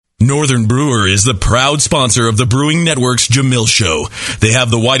Northern Brewer is the proud sponsor of the Brewing Network's Jamil Show. They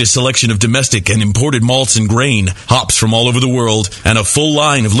have the widest selection of domestic and imported malts and grain, hops from all over the world, and a full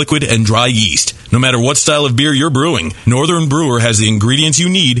line of liquid and dry yeast. No matter what style of beer you're brewing, Northern Brewer has the ingredients you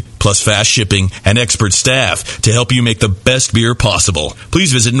need, plus fast shipping and expert staff to help you make the best beer possible.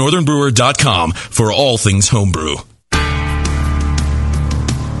 Please visit northernbrewer.com for all things homebrew.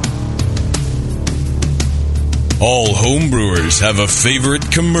 All homebrewers have a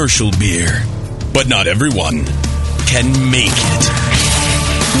favorite commercial beer, but not everyone can make it.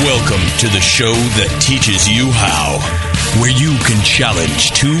 Welcome to the show that teaches you how, where you can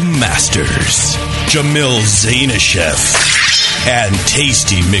challenge two masters, Jamil Zainashev and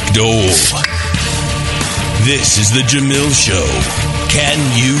Tasty McDole. This is the Jamil Show. Can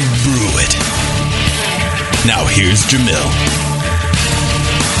you brew it? Now here's Jamil.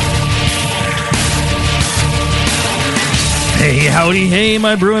 Hey, howdy, hey,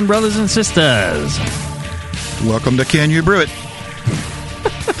 my brewing brothers and sisters. Welcome to Can You Brew It?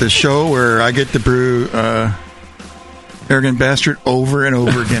 The show where I get to brew Arrogant Bastard over and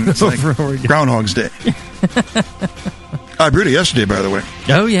over again. It's like Groundhog's Day. I brewed it yesterday, by the way.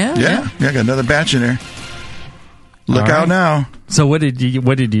 Oh, yeah? Yeah, I got another batch in there. Look out now. So what did you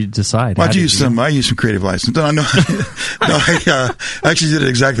decide? Well, I used some creative license. I actually did it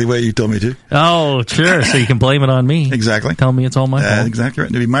exactly the way you told me to. Oh, sure. So you can blame it on me. Exactly. Tell me it's all my fault. Exactly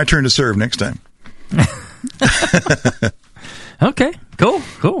right. It'll be my turn to serve next time. Okay. Cool.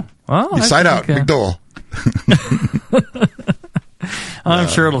 Well, Side out, McDowell. I'm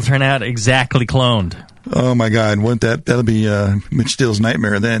sure it'll turn out exactly cloned. Oh my God! That'll be Mitch Steele's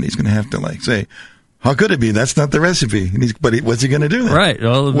nightmare. Then he's going to have to say, how could it be? That's not the recipe. But what's he going to do then? Right.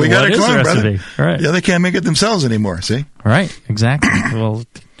 Well, we got a clone, brother. Right. Yeah, they can't make it themselves anymore. See? Right. Exactly. Well,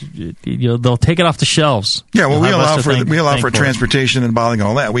 they'll take it off the shelves. Yeah. Well, we allow for transportation and bottling and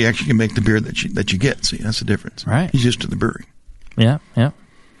all that. We actually can make the beer that you get. See, that's the difference. Right. He's used to the brewery. Yeah.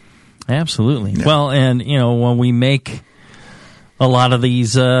 Absolutely. Yeah. Well, and when we make a lot of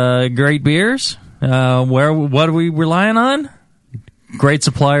these great beers, what are we relying on? Great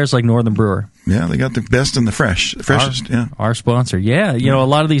suppliers like Northern Brewer. Yeah, they got the best and the freshest. Our sponsor. Yeah, a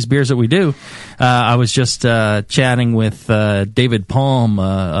lot of these beers that we do. I was just chatting with David Palm,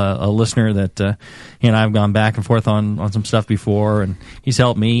 a listener that he and I have gone back and forth on some stuff before, and he's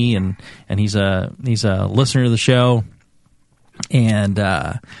helped me, and he's a listener to the show, and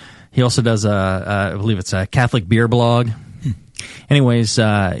he also does I believe it's a Catholic beer blog. Anyways,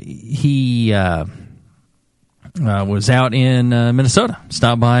 he was out in Minnesota,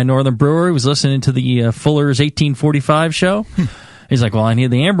 stopped by Northern Brewer. He was listening to the Fuller's 1845 show. He's like, well, I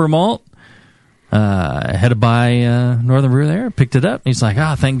need the amber malt. Headed by Northern Brewer there, picked it up. He's like,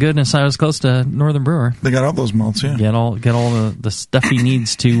 thank goodness I was close to Northern Brewer. They got all those malts, yeah. Get all the stuff he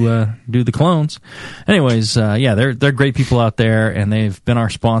needs to do the clones. Anyways, they're great people out there, and they've been our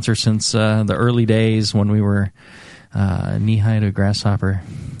sponsor since the early days when we were knee-high to a grasshopper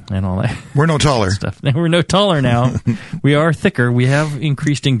and all that. We're no taller. Stuff. We're no taller now. We are thicker. We have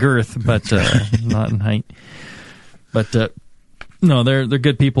increased in girth, but not in height. But no, they're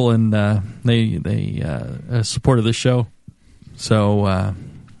good people, and they supported this show. So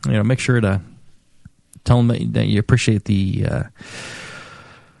make sure to tell them that you appreciate the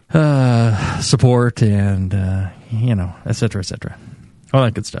support and et cetera, all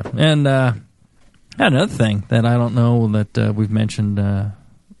that good stuff. And another thing that I don't know that we've mentioned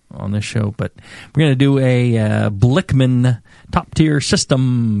on this show, but we're going to do a Blickman top tier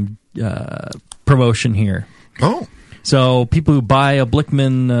system promotion here. Oh. So people who buy a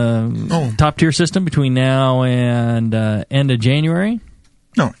Blickman top tier system between now and end of January.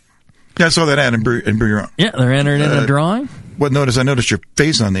 No. Yeah, I saw that ad in Brew Your Own. Yeah, they're entered in a drawing. I noticed your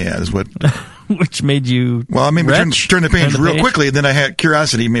face on the ad is what... Which made you Well, I mean, turn the page real quickly, then I had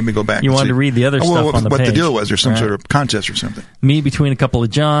curiosity, made me go back. You wanted to read the other stuff on the page. What the deal was, or some sort of contest or something. Me between a couple of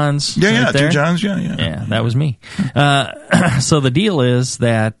Johns. Yeah, there. 2 Johns, yeah. Yeah, that was me. So the deal is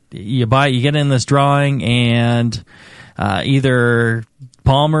that you get in this drawing, and either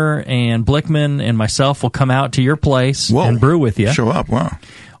Palmer and Blickman and myself will come out to your place and brew with you. Show up, wow.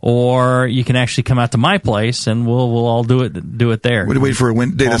 Or you can actually come out to my place, and we'll all do it there. We'd wait for a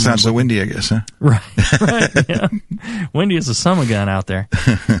day that sounds so windy, I guess, huh? Right. Yeah. Windy as a summer gun out there.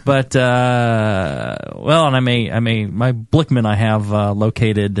 But and my Blickman I have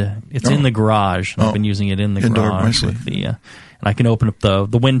located. It's in the garage. I've been using it in the garage with the. And I can open up the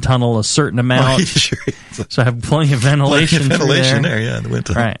wind tunnel a certain amount, so I have plenty of ventilation. There, yeah, the wind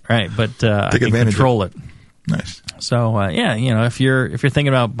tunnel. Right. But I can control it. Nice. So if you're thinking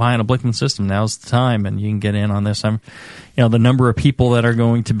about buying a Blickman system, now's the time, and you can get in on this. the number of people that are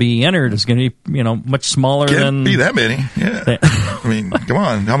going to be entered is going to be, much smaller than... Can't be that many, yeah. I mean, come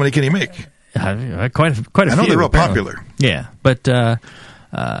on, how many can he make? Quite a few. I know they're real popular. Yeah, but,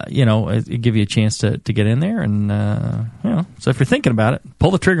 it give you a chance to get in there, and, so if you're thinking about it,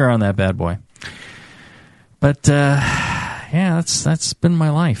 pull the trigger on that bad boy. But, that's been my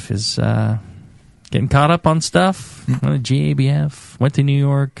life, is getting caught up on stuff. Went to GABF, went to New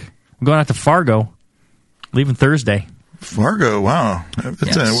York. I'm going out to Fargo, leaving Thursday. Fargo, wow.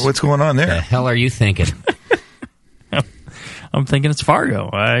 Yes. What's going on there? The hell are you thinking? I'm thinking it's Fargo.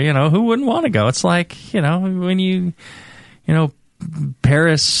 Who wouldn't want to go? It's like, when you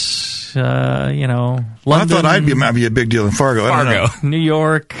Paris, London. I thought might be a big deal in Fargo. I don't know. New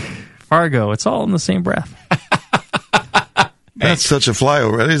York, Fargo. It's all in the same breath. That's such a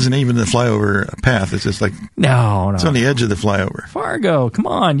flyover. It isn't even the flyover path. It's just like... No. It's on the edge of the flyover. Fargo, come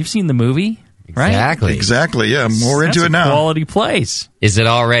on. You've seen the movie, right? Exactly, yeah. More into it now. That's a quality place. Is it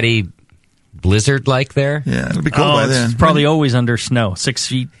already blizzard-like there? Yeah, it'll be cold by then. It's probably always under snow. 6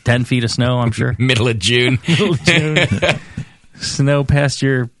 feet, 10 feet of snow, I'm sure. Middle of June. Snow past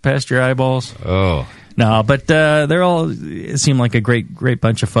your eyeballs. Oh. No, but they're all seem like a great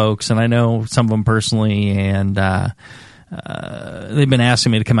bunch of folks, and I know some of them personally, and they've been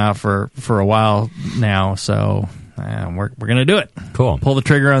asking me to come out for a while now, so we're going to do it. Cool. Pull the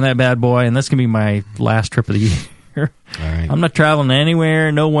trigger on that bad boy, and that's going to be my last trip of the year. All right. I'm not traveling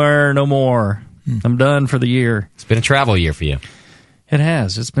anywhere, nowhere, no more. I'm done for the year. It's been a travel year for you. It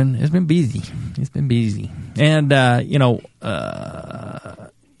has. It's been busy. It's been busy, and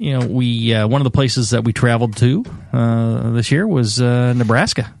we one of the places that we traveled to this year was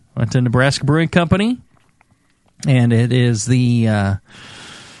Nebraska. Went to Nebraska Brewing Company, and it is the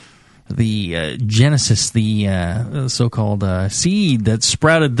genesis, the so-called seed that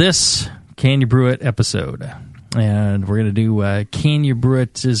sprouted this Can You Brew It episode. And we're going to do Can You Brew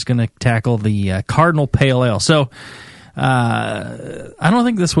It is going to tackle the Cardinal Pale Ale. So I don't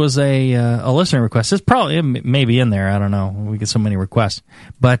think this was a listener request. It's probably, it may be in there. I don't know. We get so many requests.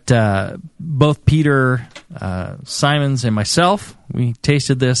 But both Peter Simons and myself, we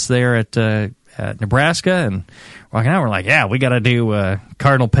tasted this there at Nebraska, and walking out, we're like, yeah, we got to do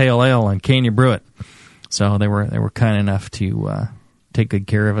Cardinal Pale Ale and Can You Brew It? So they were kind enough to take good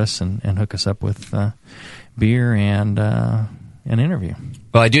care of us and hook us up with beer and an interview.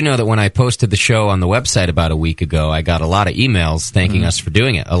 Well, I do know that when I posted the show on the website about a week ago, I got a lot of emails thanking us for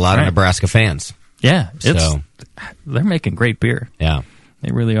doing it. A lot of Nebraska fans. Yeah, they're making great beer. Yeah,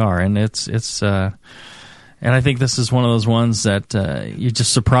 they really are, and it's and I think this is one of those ones that you're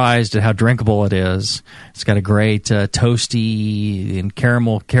just surprised at how drinkable it is. It's got a great toasty and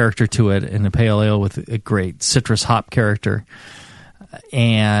caramel character to it, and a pale ale with a great citrus hop character,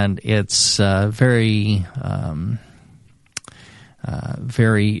 and it's very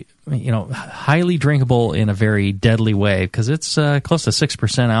highly drinkable in a very deadly way, because it's close to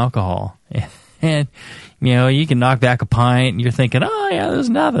 6% alcohol, and you can knock back a pint and you're thinking, oh yeah,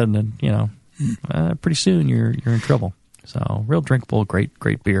 there's nothing, and pretty soon you're in trouble. So real drinkable,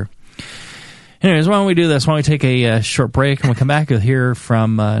 great beer. Anyways, why don't we do this? Why don't we take a short break, and we'll come back and hear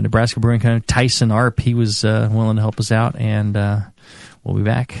from Nebraska Brewing Company, Tyson Arp. He was willing to help us out, and we'll be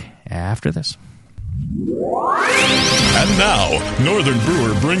back after this. And now, Northern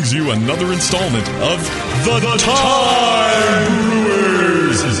Brewer brings you another installment of The Time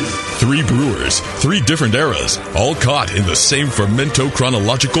Brewers. 3 brewers, 3 different eras, all caught in the same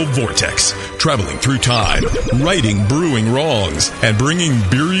fermento-chronological vortex, traveling through time, righting brewing wrongs, and bringing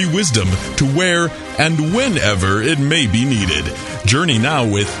beery wisdom to where and whenever it may be needed. Journey now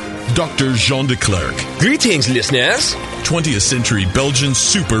with Dr. Jean de Klerk. Greetings, listeners. 20th century Belgian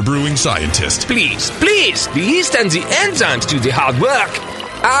super brewing scientist. Please, the yeast and the enzymes do the hard work.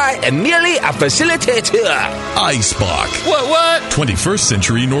 I am merely a facilitator. Icebach. What? 21st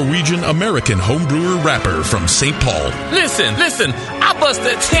century Norwegian American homebrewer rapper from St. Paul. Listen. I bust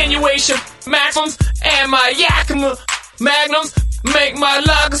the attenuation maxims and my Yakima magnums make my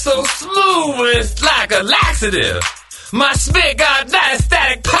lager so smooth it's like a laxative. My spit got that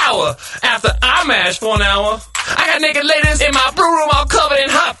static power after I mash for an hour. I got naked ladies in my brew room all covered in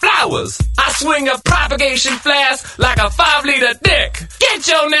hot flowers. I swing a propagation flask like a 5-liter dick. Get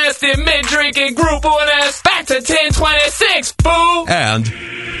your nasty mid-drinking group on ass back to 1026, boo! And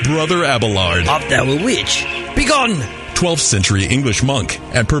Brother Abelard. Art thou a witch? Begone! 12th century English monk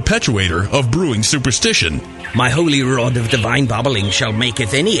and perpetuator of brewing superstition. My holy rod of divine babbling shall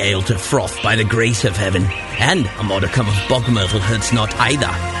maketh any ale to froth by the grace of heaven, and a modicum of bog myrtle hurts not either.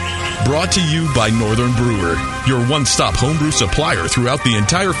 Brought to you by Northern Brewer, your one-stop homebrew supplier throughout the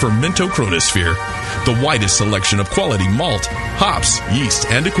entire fermento chronosphere. The widest selection of quality malt, hops, yeast,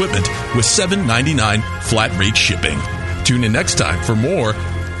 and equipment with $7.99 flat rate shipping. Tune in next time for more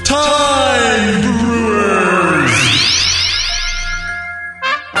Time Brewers!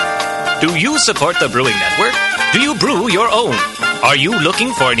 Do you support the Brewing Network? Do you brew your own? Are you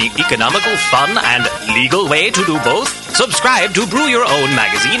looking for an economical, fun, and legal way to do both? Subscribe to Brew Your Own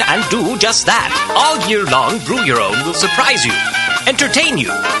magazine and do just that. All year long, Brew Your Own will surprise you, entertain you,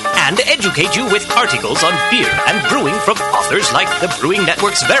 and educate you with articles on beer and brewing from authors like the Brewing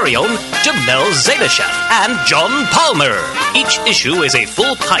Network's very own Jamil and John Palmer. Each issue is a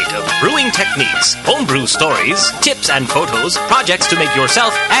full pint of brewing techniques, homebrew stories, tips and photos, projects to make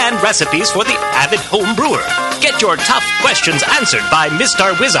yourself, and recipes for the avid home brewer. Get your tough questions answered by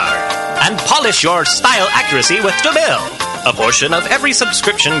Mr. Wizard, and polish your style accuracy with Jamil. A portion of every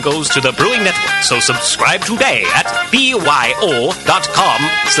subscription goes to the Brewing Network, so subscribe today at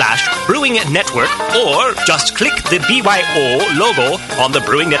byo.com/Brewing Network, or just click the BYO logo on the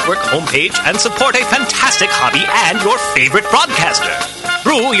Brewing Network homepage and support a fantastic hobby and your favorite broadcaster.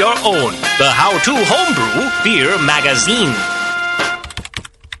 Brew Your Own, the how-to homebrew beer magazine.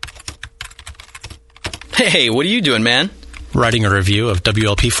 Hey, what are you doing, man? Writing a review of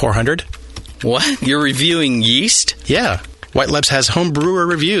WLP 400. What? You're reviewing yeast? Yeah. White Labs has home brewer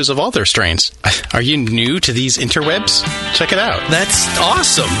reviews of all their strains. Are you new to these interwebs? Check it out. That's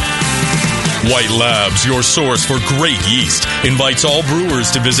awesome. White Labs, your source for great yeast, invites all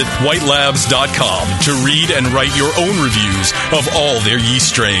brewers to visit whitelabs.com to read and write your own reviews of all their yeast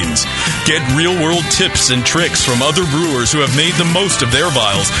strains. Get real-world tips and tricks from other brewers who have made the most of their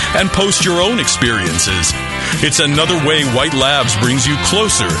vials and post your own experiences. It's another way White Labs brings you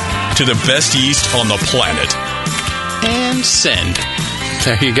closer to the best yeast on the planet. And send.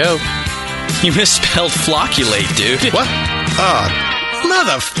 There you go. You misspelled flocculate, dude. What?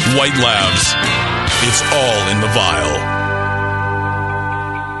 White Labs. It's all in the vial.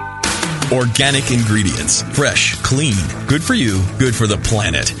 Organic ingredients. Fresh, clean, good for you, good for the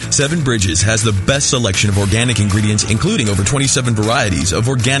planet. Seven Bridges has the best selection of organic ingredients, including over 27 varieties of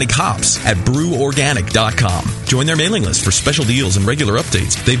organic hops at breworganic.com. Join their mailing list for special deals and regular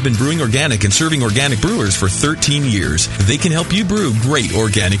updates. They've been brewing organic and serving organic brewers for 13 years. They can help you brew great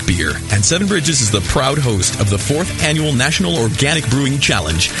organic beer. And Seven Bridges is the proud host of the 4th Annual National Organic Brewing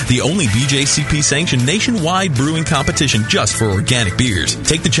Challenge, the only BJCP-sanctioned nationwide brewing competition just for organic beers.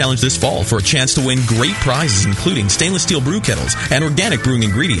 Take the challenge this fall for a chance to win great prizes, including stainless steel brew kettles and organic brewing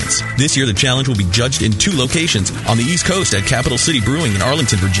ingredients. This year, the challenge will be judged in 2 locations: on the East Coast at Capital City Brewing in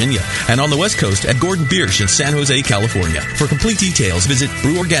Arlington, Virginia, and on the West Coast at Gordon Biersch in San Jose, California. For complete details, visit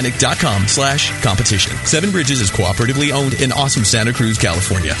breworganic.com/competition. Seven Bridges is cooperatively owned in awesome Santa Cruz,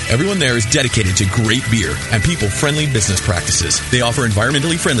 California. Everyone there is dedicated to great beer and people-friendly business practices. They offer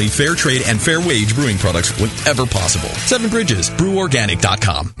environmentally friendly, fair trade, and fair wage brewing products whenever possible. Seven Bridges,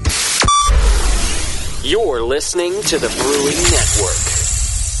 breworganic.com. You're listening to the Brewing Network.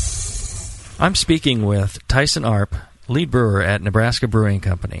 I'm speaking with Tyson Arp, lead brewer at Nebraska Brewing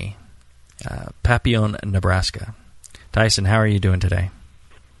Company, Papillon, Nebraska. Tyson, how are you doing today?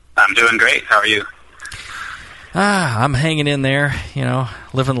 I'm doing great. How are you? I'm hanging in there,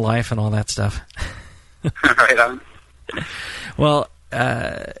 living life and all that stuff. Right on. Well,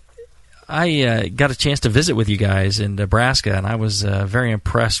 I got a chance to visit with you guys in Nebraska, and I was very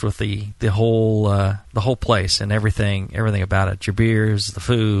impressed with the whole place and everything about it. Your beers, the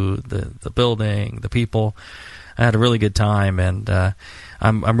food, the building, the people. I had a really good time, and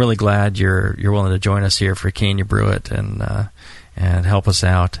I'm really glad you're willing to join us here for Can You Brew It and help us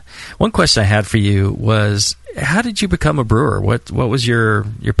out. One question I had for you was, how did you become a brewer? What was your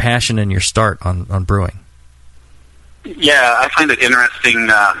passion and your start on brewing? Yeah, I find it interesting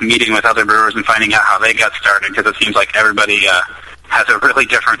meeting with other brewers and finding out how they got started, because it seems like everybody has a really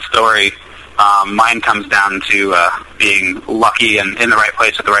different story. Mine comes down to being lucky and in the right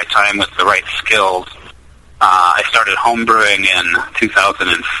place at the right time with the right skills. I started homebrewing in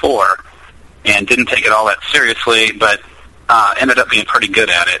 2004 and didn't take it all that seriously, but ended up being pretty good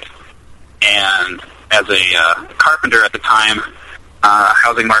at it. And as a carpenter at the time,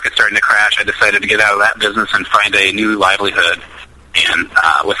 housing market starting to crash, I decided to get out of that business and find a new livelihood. And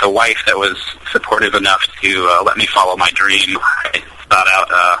with a wife that was supportive enough to let me follow my dream, I thought out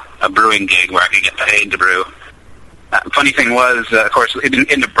a brewing gig where I could get paid to brew. Funny thing was, of course, in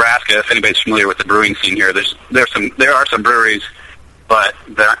Nebraska, if anybody's familiar with the brewing scene here, there are some breweries, but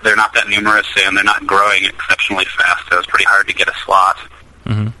they're not that numerous, and they're not growing exceptionally fast, so it's pretty hard to get a slot.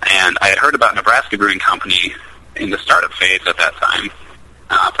 Mm-hmm. And I had heard about Nebraska Brewing Company in the startup phase at that time.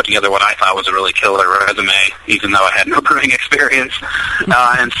 put together what I thought was a really killer resume, even though I had no brewing experience,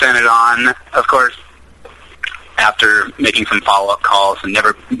 and sent it on. Of course, after making some follow-up calls and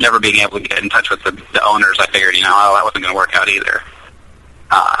never being able to get in touch with the owners, I figured, that wasn't going to work out either.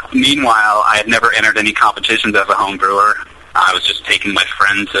 Meanwhile, I had never entered any competitions as a home brewer. I was just taking my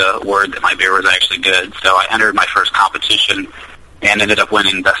friend's word that my beer was actually good. So I entered my first competition and ended up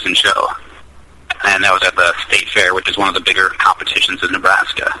winning Best in Show. And that was at the State Fair, which is one of the bigger competitions in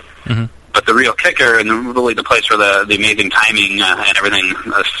Nebraska. Mm-hmm. But the real kicker, and really the place where the amazing timing and everything,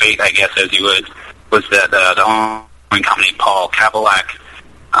 fate, I guess, as you would, was that the Homebrewing company, Paul Kavalak,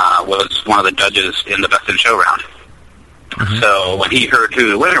 was one of the judges in the Best in Show round. Mm-hmm. So when he heard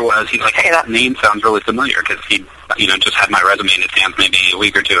who the winner was, he's like, hey, that name sounds really familiar, because he just had my resume in his hands maybe a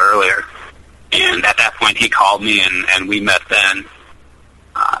week or two earlier. And at that point, he called me, and we met then.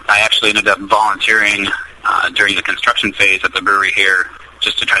 I actually ended up volunteering during the construction phase at the brewery here,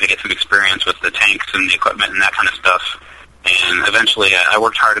 just to try to get some experience with the tanks and the equipment and that kind of stuff. And eventually, I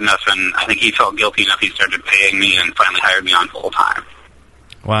worked hard enough, and I think he felt guilty enough, he started paying me and finally hired me on full-time.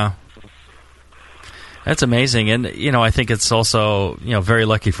 Wow. That's amazing. And, I think it's also, very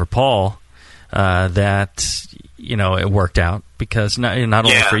lucky for Paul that, it worked out, because not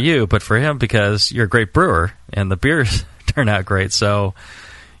only for you, but for him, because you're a great brewer and the beers turn out great. So,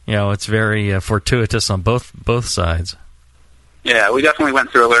 it's very fortuitous on both sides. Yeah, we definitely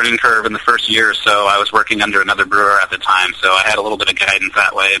went through a learning curve in the first year or so. I was working under another brewer at the time, so I had a little bit of guidance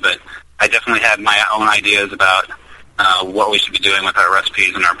that way, but I definitely had my own ideas about what we should be doing with our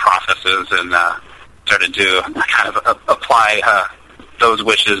recipes and our processes, and started to kind of apply those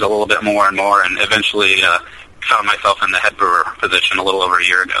wishes a little bit more and more, and eventually found myself in the head brewer position a little over a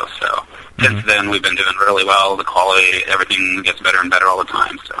year ago. So since then, we've been doing really well. The quality, everything gets better and better all the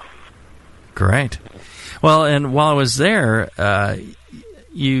time. So great. Well, and while I was there,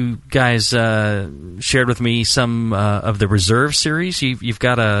 you guys shared with me some of the Reserve series. You've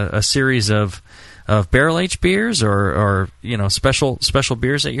got a series of barrel-aged beers or special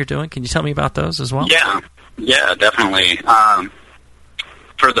beers that you're doing. Can you tell me about those as well? Yeah, definitely.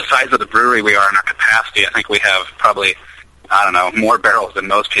 For the size of the brewery we are in our capacity, I think we have probably, more barrels than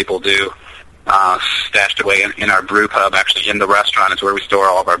most people do stashed away in our brew pub. Actually, in the restaurant is where we store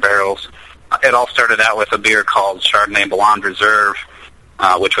all of our barrels. It all started out with a beer called Chardonnay Blonde Reserve,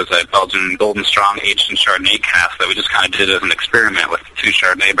 which was a Belgian Golden Strong aged in Chardonnay cask that we just kind of did as an experiment with 2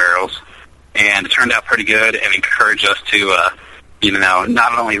 Chardonnay barrels. And it turned out pretty good and encouraged us to,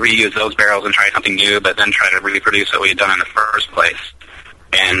 not only reuse those barrels and try something new, but then try to reproduce what we had done in the first place.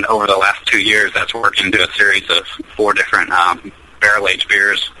 And over the last 2 years, that's worked into a series of 4 different barrel-aged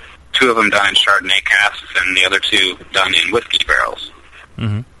beers, 2 of them done in Chardonnay casks and the other 2 done in whiskey barrels.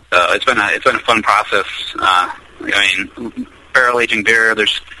 Mm-hmm. It's been a fun process. Barrel aging beer,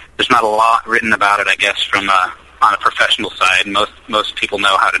 there's not a lot written about it, I guess, from on a professional side. Most people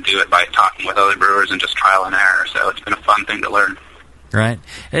know how to do it by talking with other brewers and just trial and error. So it's been a fun thing to learn. Right.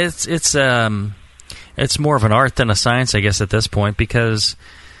 It's more of an art than a science, I guess, at this point, because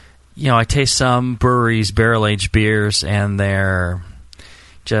I taste some breweries' barrel aged beers and they're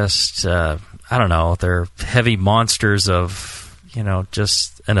just they're heavy monsters of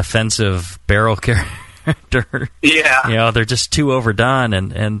just an offensive barrel character. Yeah. They're just too overdone,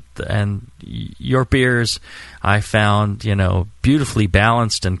 and your beers, I found, beautifully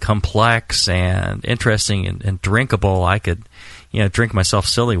balanced and complex and interesting and drinkable. I could, drink myself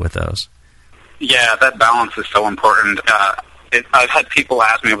silly with those. Yeah, that balance is so important. I've had people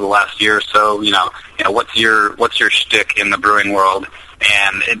ask me over the last year or so, what's your shtick in the brewing world?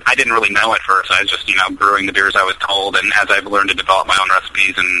 And I didn't really know at first. I was just, brewing the beers I was told, and as I've learned to develop my own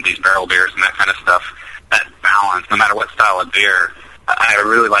recipes and these barrel beers and that kind of stuff, that balance, no matter what style of beer, I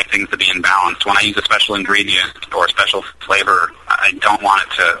really like things to be in balance. When I use a special ingredient or a special flavor, I don't want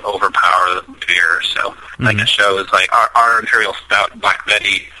it to overpower the beer. So, like it shows, like our Imperial Stout Black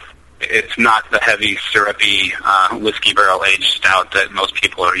Betty, it's not the heavy, syrupy whiskey barrel-aged stout that most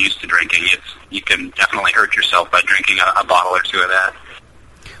people are used to drinking. You can definitely hurt yourself by drinking a bottle or 2 of that.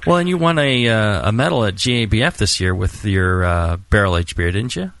 Well, and you won a medal at GABF this year with your barrel-aged beer,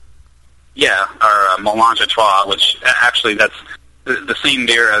 didn't you? Yeah, our Mélange à Trois, which actually that's the same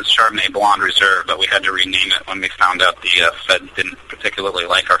beer as Chardonnay Blonde Reserve, but we had to rename it when we found out the Feds didn't particularly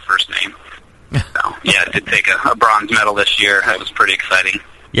like our first name. So, yeah, it did take a bronze medal this year. That was pretty exciting.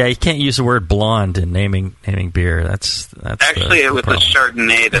 Yeah, you can't use the word blonde in naming beer. That's actually it was the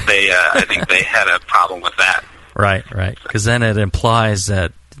Chardonnay that they I think they had a problem with that. Right, because then it implies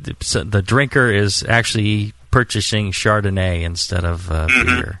that the drinker is actually purchasing Chardonnay instead of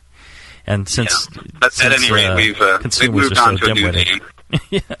beer. And since at any rate, we've moved on to a new name.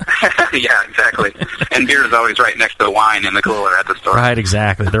 Yeah, exactly. And beer is always right next to the wine in the cooler at the store. Right,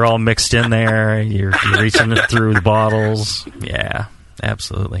 exactly. They're all mixed in there. You're reaching it through the bottles. Yeah,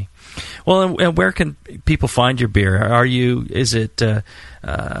 absolutely. Well, and where can people find your beer?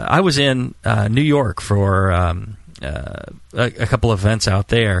 I was in New York for a couple of events out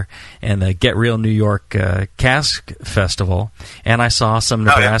there, and the Get Real New York Cask Festival, and I saw some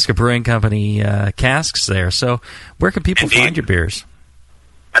Nebraska Brewing Company casks there. So where can people find your beers?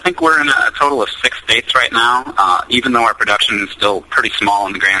 I think we're in a total of 6 states right now. Even though our production is still pretty small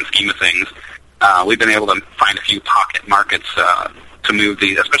in the grand scheme of things, we've been able to find a few pocket markets to move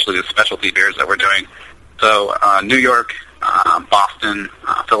especially the specialty beers that we're doing. So New York, Boston,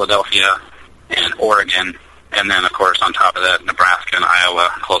 Philadelphia, and Oregon, and then, of course, on top of that, Nebraska and Iowa,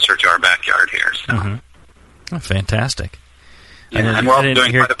 closer to our backyard here. So. Oh, fantastic. Yeah, I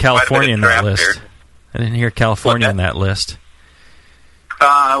didn't hear California in that list. Beer. I didn't hear California in that list.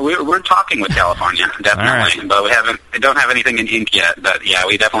 We're talking with California, definitely, right. but we don't have anything in ink yet. But yeah,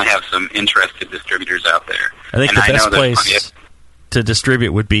 we definitely have some interested distributors out there. I think the best place to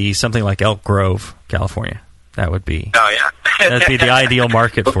distribute would be something like Elk Grove, California. That would be. Oh yeah, that'd be the ideal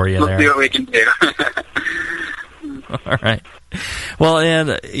market for you there. We'll see what we can do. All right. Well, and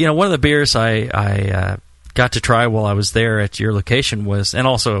one of the beers I got to try while I was there at your location was, and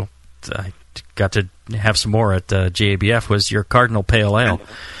also I got to have some more at GABF, was your Cardinal Pale Ale.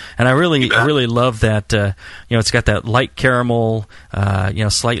 And I really love that. It's got that light caramel,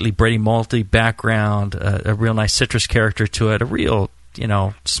 slightly bready malty background, a real nice citrus character to it, a real,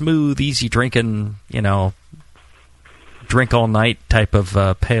 smooth, easy drinking, drink all night type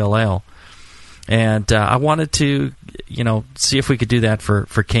of pale ale. And I wanted to, see if we could do that for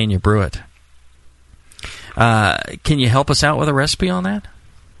Can You Brew It. Can you help us out with a recipe on that?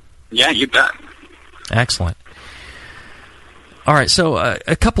 Yeah, you bet. Excellent. All right, so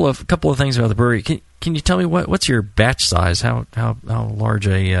a couple of things about the brewery. Can you tell me what's your batch size? How large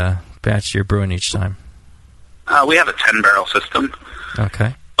a batch you're brewing each time? We have a 10-barrel system.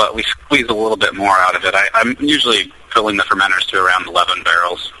 Okay. But we squeeze a little bit more out of it. I'm usually filling the fermenters to around 11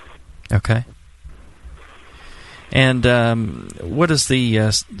 barrels. Okay. And what is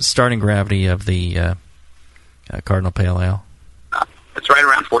the starting gravity of the Cardinal Pale Ale? It's right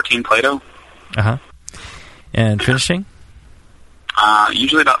around 14 Plato. Uh-huh. And finishing?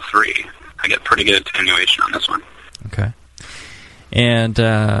 Usually about 3. I get pretty good attenuation on this one. Okay. And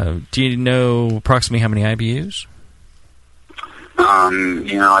do you know approximately how many IBUs?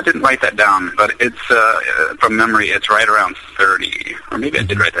 I didn't write that down, but it's from memory, it's right around 30. Or maybe I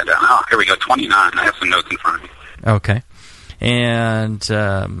did write that down. Oh, here we go, 29. I have some notes in front of me. Okay. And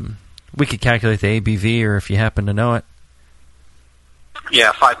we could calculate the ABV, or if you happen to know it.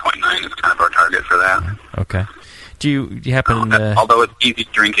 Yeah, 5.9 is kind of our target for that. Okay. Do you happen to... Although it's easy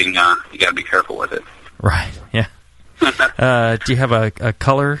drinking, you got to be careful with it. Right, yeah. Do you have a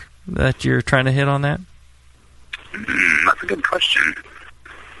color that you're trying to hit on that? That's a good question.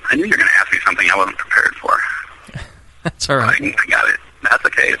 I knew you were going to ask me something I wasn't prepared for. That's all right. I got it. That's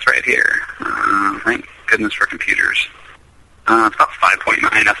okay. It's right here. Thank goodness for computers. It's about 5.9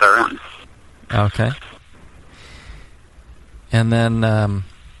 SRM. Okay. And then,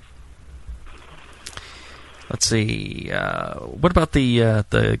 let's see. What about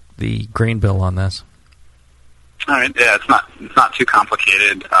the grain bill on this? All right. Yeah, it's not too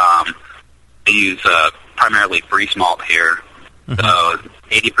complicated. They use primarily Breeze malt here, so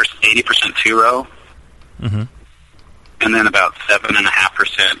 80% two-row, and then about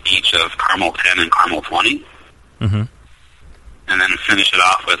 7.5% each of Caramel 10 and Caramel 20, and then finish it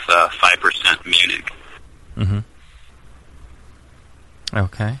off with 5% Munich.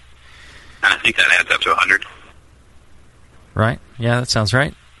 Okay. And I think that adds up to 100. Right. Yeah, that sounds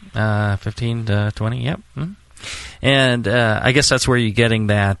right. 15 to 20. Yep. And I guess that's where you're getting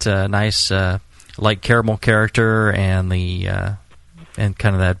that nice light caramel character and the and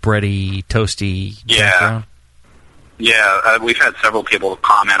kind of that bready, toasty background. Yeah, we've had several people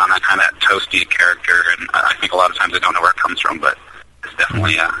comment on that kind of that toasty character, and I think a lot of times they don't know where it comes from, but it's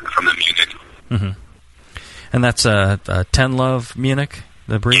definitely from the Munich. And that's 10 Love Munich,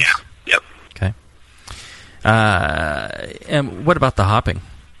 the Breeze? Yeah, yep. Okay. And what about the hopping?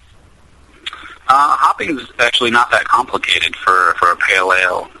 Hopping's actually not that complicated for a pale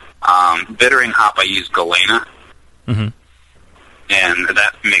ale. Bittering hop, I use Galena, and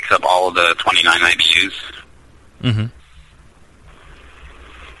that makes up all of the 29 IBUs.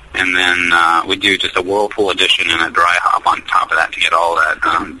 And then we do just a Whirlpool edition and a dry hop on top of that to get all that,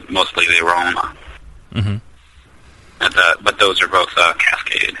 mostly the aroma. But those are both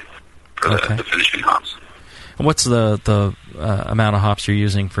cascaded for the finishing hops. What's the amount of hops you're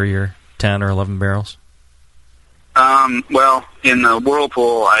using for your 10 or 11 barrels? Well, in the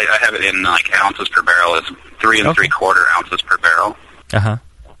Whirlpool, I have it in like ounces per barrel. It's 3 3/4 ounces per barrel. Uh-huh.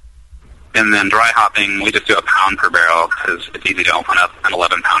 And then dry hopping, we just do a pound per barrel because it's easy to open up an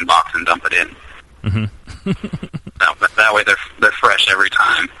 11-pound box and dump it in. That way they're fresh every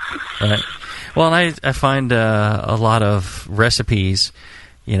time. Right. Well, and I find a lot of recipes,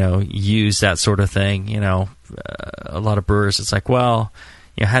 use that sort of thing. A lot of brewers, it's like, well,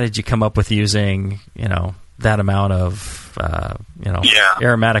 how did you come up with using, that amount of,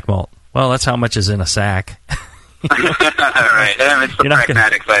 aromatic malt? Well, that's how much is in a sack. Right. And it's the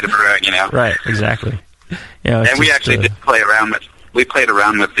pragmatic side of brewing, Right, exactly. And we actually did play around with... We played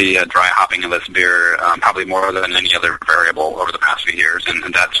around with the dry hopping of this beer probably more than any other variable over the past few years, and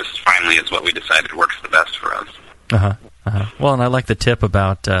that just finally is what we decided works the best for us. Well, and I like the tip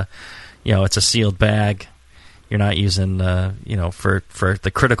about, it's a sealed bag. You're not using, for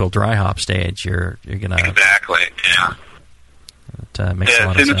the critical dry hop stage. You're gonna exactly, yeah. It makes a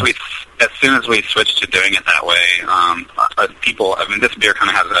lot of sense. As soon as we switched to doing it that way, people. I mean, this beer kind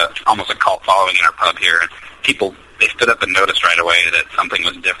of has almost a cult following in our pub here. People. They stood up and noticed right away that something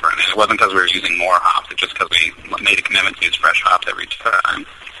was different. And it wasn't because we were using more hops. It's just because we made a commitment to use fresh hops every time.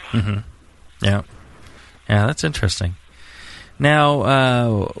 Yeah. Yeah, that's interesting. Now,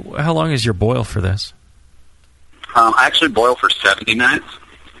 how long is your boil for this? I actually boil for 70 minutes.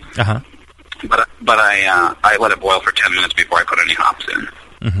 But I let it boil for 10 minutes before I put any hops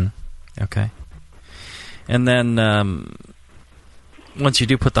in. Okay. And then... once you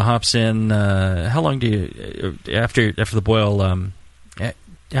do put the hops in, how long do you after the boil?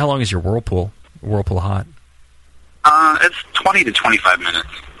 How long is your whirlpool hot? It's 20 to 25 minutes.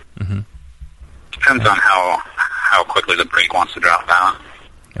 Depends on how quickly the brake wants to drop out.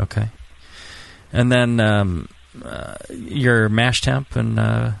 Okay. And then your mash temp and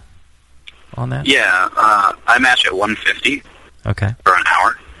on that? Yeah, I mash at 150. Okay. For an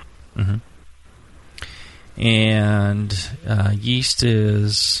hour. And yeast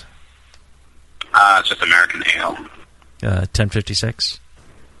is? It's just American Ale. 1056?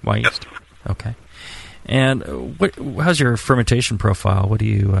 White yeast? Yep. Okay. And how's your fermentation profile? What do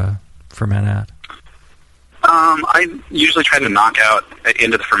you ferment at? I usually try to knock out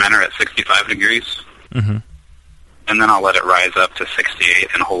into the fermenter at 65 degrees. And then I'll let it rise up to 68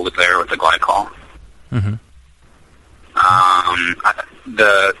 and hold it there with the glycol.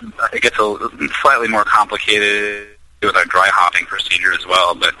 It gets slightly more complicated with our dry hopping procedure as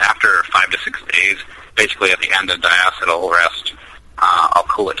well, but after 5 to 6 days, basically at the end of diacetyl rest, I'll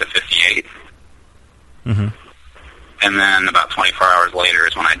cool it to 58. And then about 24 hours later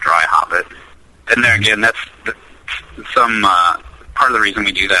is when I dry hop it. And there again, that's some part of the reason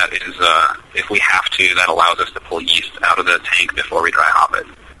we do that is if we have to, that allows us to pull yeast out of the tank before we dry hop it.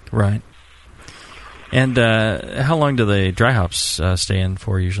 Right. And how long do the dry hops stay in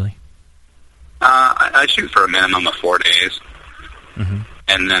for usually? I shoot for a minimum of 4 days,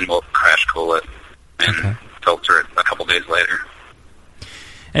 and then we'll crash cool it and filter it a couple days later.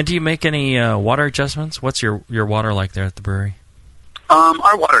 And do you make any water adjustments? What's your water like there at the brewery?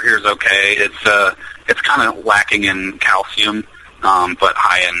 Our water here is okay. It's kind of lacking in calcium, but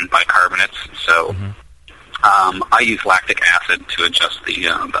high in bicarbonates. So I use lactic acid to adjust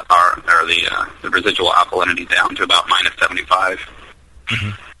the residual alkalinity down to about -75.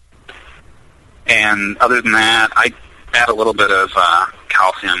 And other than that, I add a little bit of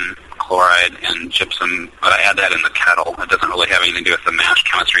calcium chloride and gypsum, but I add that in the kettle. It doesn't really have anything to do with the mash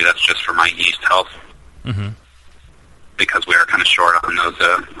chemistry. That's just for my yeast health. Because we are kind of short on those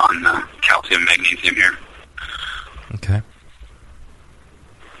on calcium, magnesium here. Okay.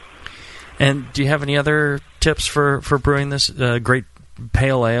 And do you have any other tips for brewing this great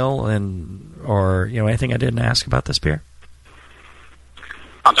pale ale, or anything I didn't ask about this beer?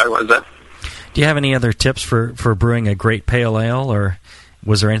 I'm sorry, what is that? Do you have any other tips for brewing a great pale ale, or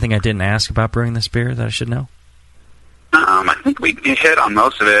was there anything I didn't ask about brewing this beer that I should know? I think we hit on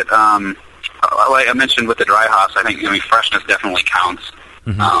most of it. Like I mentioned with the dry hops, I think freshness definitely counts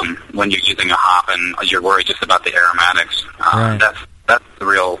when you're using a hop and you're worried just about the aromatics. Right. That's the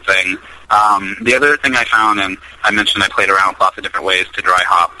real thing. The other thing I found, and I mentioned I played around with lots of different ways to dry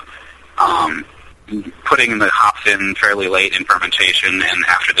hop, putting the hops in fairly late in fermentation and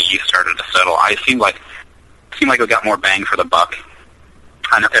after the yeast started to settle, I seemed like we got more bang for the buck.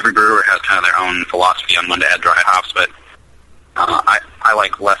 I know every brewer has kind of their own philosophy on when to add dry hops, but I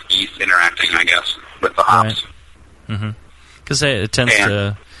like less yeast interacting, I guess, with the hops. Because it tends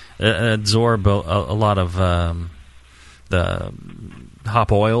to absorb a lot of the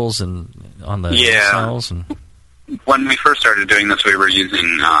hop oils and on the cells. And when we first started doing this, we were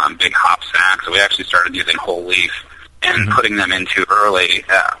using big hop sacks. We actually started using whole leaf and putting them in too early.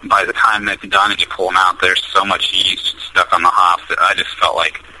 By the time it's done and you pull them out, there's so much yeast stuck on the hops that I just felt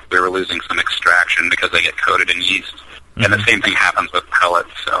like we were losing some extraction because they get coated in yeast. And the same thing happens with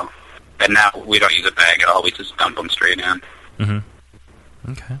pellets. So, and now we don't use a bag at all. We just dump them straight in.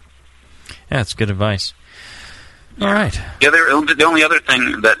 Okay. Yeah, that's good advice. All right. Yeah, the only other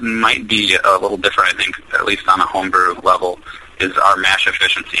thing that might be a little different, I think, at least on a homebrew level, is our mash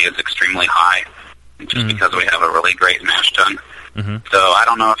efficiency is extremely high, just because we have a really great mash tun. So I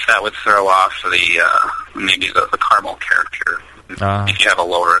don't know if that would throw off maybe the caramel character. If you have a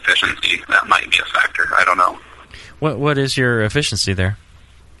lower efficiency, that might be a factor. I don't know. What is your efficiency there?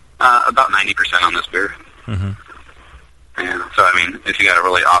 About 90% on this beer. Yeah, so I mean, if you got a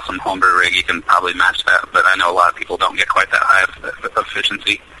really awesome homebrew rig, you can probably match that. But I know a lot of people don't get quite that high of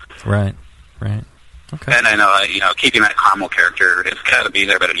efficiency. Right. Okay. And I know, keeping that caramel character, it's got to be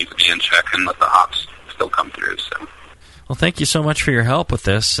there, but it needs to be in check and let the hops still come through. So. Well, thank you so much for your help with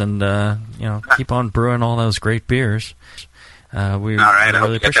this, and keep on brewing all those great beers. We all right,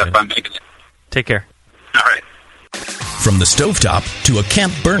 really appreciate it. Take care. All right. From the stovetop to a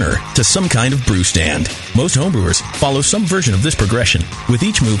camp burner to some kind of brew stand, most homebrewers follow some version of this progression. With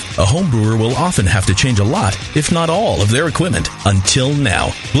each move, a homebrewer will often have to change a lot, if not all, of their equipment. Until now,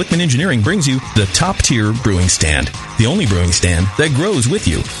 Blickman Engineering brings you the top-tier brewing stand, the only brewing stand that grows with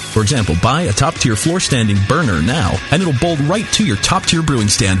you. For example, buy a top-tier floor-standing burner now, and it'll bolt right to your top-tier brewing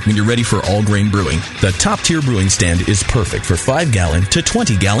stand when you're ready for all-grain brewing. The top-tier brewing stand is perfect for 5-gallon to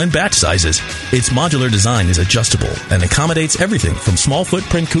 20-gallon batch sizes. Its modular design is adjustable and accommodates everything from small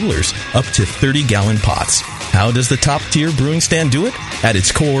footprint coolers up to 30-gallon pots. How does the top-tier brewing stand do it? At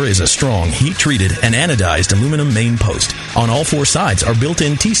its core is a strong, heat-treated and anodized aluminum main post. On all 4 sides are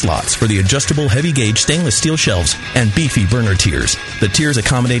built-in T-slots for the adjustable heavy-gauge stainless steel shelves and beefy burner tiers. The tiers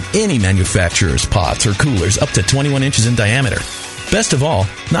accommodate any manufacturer's pots or coolers up to 21 inches in diameter. Best of all,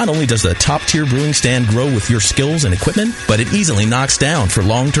 not only does the top-tier brewing stand grow with your skills and equipment, but it easily knocks down for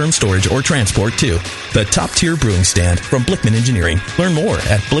long-term storage or transport, too. The top-tier brewing stand from Blickman Engineering. Learn more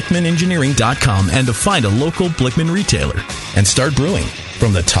at blickmanengineering.com and to find a local Blickman retailer. And start brewing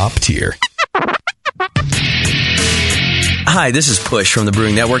from the top tier. Hi, this is Push from the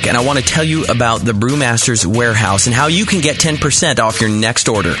Brewing Network, and I want to tell you about the Brewmaster's Warehouse and how you can get 10% off your next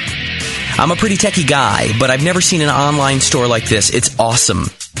order. I'm a pretty techie guy, but I've never seen an online store like this. It's awesome.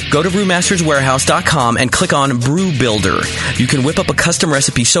 Go to brewmasterswarehouse.com and click on Brew Builder. You can whip up a custom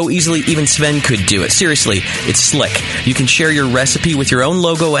recipe so easily even Sven could do it. Seriously, it's slick. You can share your recipe with your own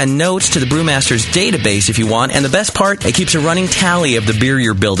logo and notes to the Brewmaster's database if you want. And the best part, it keeps a running tally of the beer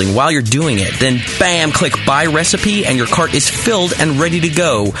you're building while you're doing it. Then bam, click Buy Recipe and your cart is filled and ready to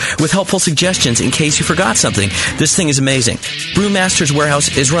go with helpful suggestions in case you forgot something. This thing is amazing. Brewmaster's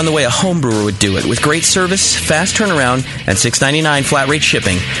Warehouse is run the way a home brewer would do it, with great service, fast turnaround, and $6.99 flat rate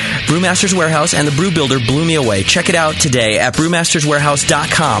shipping. Brewmaster's Warehouse and the Brew Builder blew me away. Check it out today at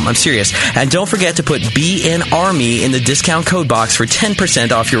brewmasterswarehouse.com. I'm serious. And don't forget to put BNARMY in the discount code box for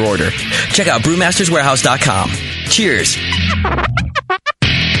 10% off your order. Check out brewmasterswarehouse.com. Cheers.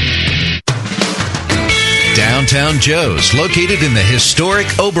 Downtown Joe's, located in the historic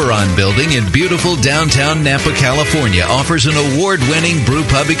Oberon building in beautiful downtown Napa, California, offers an award-winning brew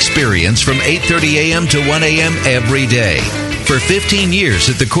pub experience from 8:30 a.m. to 1 a.m. every day. For 15 years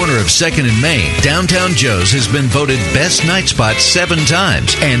at the corner of 2nd and Main, Downtown Joe's has been voted Best Night Spot 7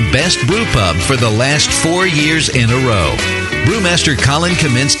 times and Best Brew Pub for the last 4 years in a row. Brewmaster Colin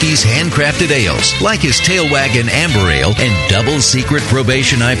Kaminsky's handcrafted ales, like his Tailwagon Amber Ale and Double Secret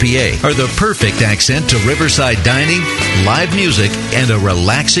Probation IPA, are the perfect accent to riverside dining, live music, and a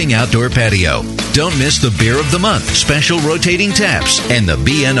relaxing outdoor patio. Don't miss the Beer of the Month, special rotating taps, and the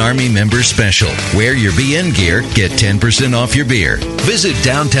BN Army Member Special. Wear your BN gear, get 10% off your beer. Visit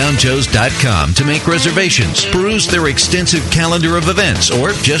downtownjoes.com to make reservations, peruse their extensive calendar of events, or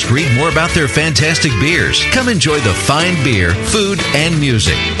just read more about their fantastic beers. Come enjoy the fine beer, food, and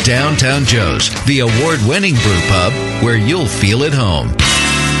music. Downtown Joe's, the award-winning brew pub where you'll feel at home.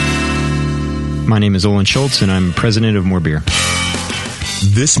 My name is Olin Schultz, and I'm president of More Beer.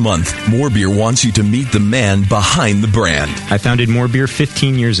 This month, More Beer wants you to meet the man behind the brand. I founded More Beer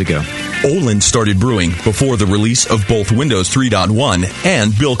 15 years ago. Olin started brewing before the release of both Windows 3.1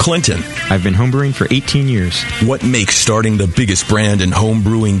 and Bill Clinton. I've been homebrewing for 18 years. What makes starting the biggest brand in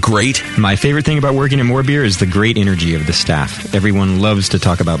homebrewing great? My favorite thing about working at More Beer is the great energy of the staff. Everyone loves to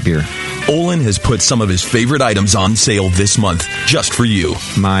talk about beer. Olin has put some of his favorite items on sale this month, just for you.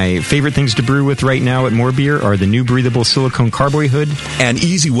 My favorite things to brew with right now at More Beer are the new breathable silicone carboy hood. An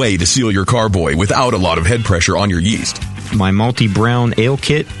easy way to seal your carboy without a lot of head pressure on your yeast. My malty brown ale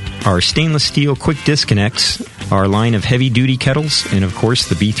kit, our stainless steel quick disconnects, our line of heavy-duty kettles, and, of course,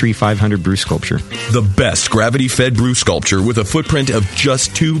 the B3 brew sculpture. The best gravity-fed brew sculpture with a footprint of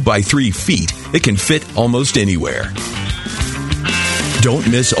just 2 by 3 feet. It can fit almost anywhere. Don't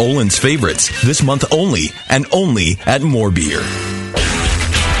miss Olin's favorites this month only, and only at More Beer.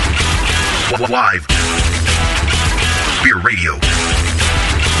 Live. Beer Radio.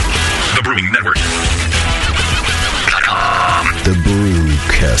 The Brewing Network. The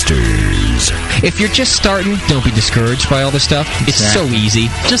Brewcasters. If you're just starting, don't be discouraged by all this stuff. It's so easy.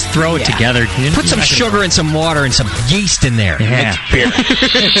 Just throw it together. Put some sugar and some water and some yeast in there. Yeah. Beer.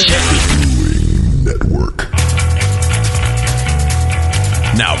 Brewing Network.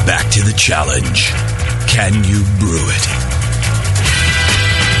 Now back to the challenge. Can you brew it?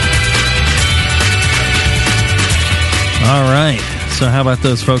 All right. So how about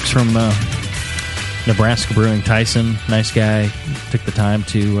those folks from Nebraska Brewing? Tyson, nice guy, took the time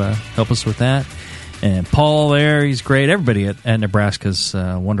to help us with that. And Paul there, he's great. Everybody at Nebraska's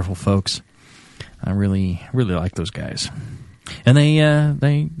wonderful folks. I really like those guys. And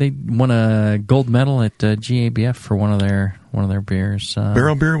they won a gold medal at GABF for one of their beers.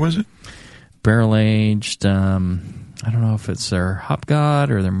 Barrel beer, was it? Barrel aged. I don't know if it's their Hop God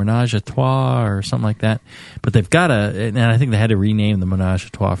or their Menage a Trois or something like that. But they've got and I think they had to rename the Menage a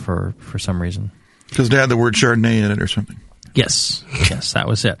Trois for some reason. Because they had the word Chardonnay in it or something. Yes, that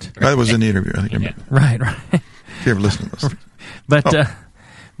was it. That was in the interview, I think. Yeah. Right. If you ever listen to this.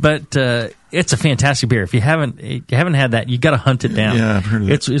 But it's a fantastic beer. If you haven't had that, you got to hunt it down. Yeah, I've heard of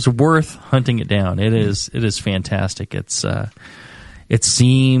it. It's worth hunting it down. It is fantastic. It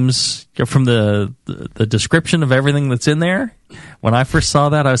seems from the description of everything that's in there. When I first saw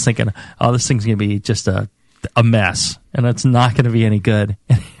that, I was thinking, "Oh, this thing's going to be just a mess, and it's not going to be any good."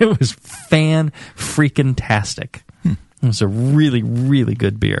 And it was fan-freaking-tastic. It was a really, really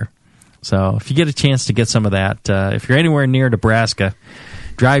good beer. So if you get a chance to get some of that, if you're anywhere near Nebraska,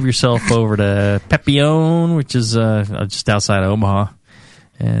 drive yourself over to Pepione, which is just outside of Omaha,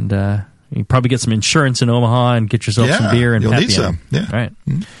 and you probably get some insurance in Omaha and get yourself some beer in you'll Pepione. Need some. Yeah. Right.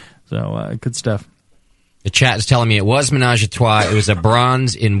 So good stuff. The chat is telling me it was Menage a Trois. It was a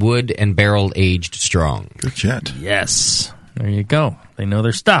bronze in wood and barrel aged strong. Good chat. Yes. There you go. They know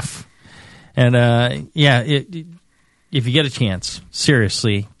their stuff. And if you get a chance,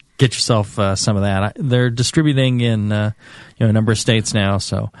 seriously, get yourself some of that. They're distributing in a number of states now,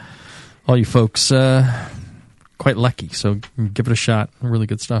 so all you folks quite lucky. So give it a shot. Really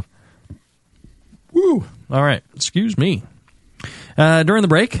good stuff. Woo! All right. Excuse me. During the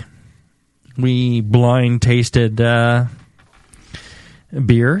break, we blind tasted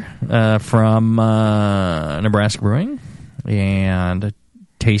beer from Nebraska Brewing, and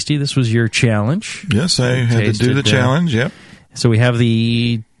tasty. This was your challenge. Yes, I had to do the challenge. Yep. So we have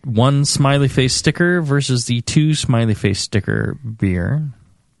the 1 smiley face sticker versus the 2 smiley face sticker beer,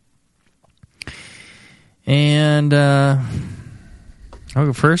 and I'll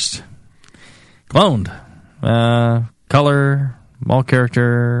go first. Cloned. Color, malt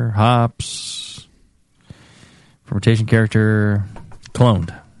character, hops, fermentation character,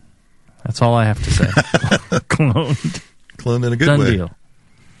 cloned. That's all I have to say. Cloned. Cloned in a good Done way. deal.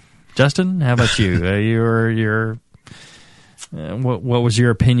 Justin, how about you? What was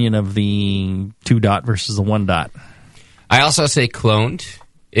your opinion of the 2 dot versus the 1 dot? I also say cloned.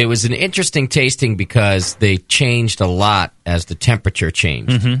 It was an interesting tasting because they changed a lot as the temperature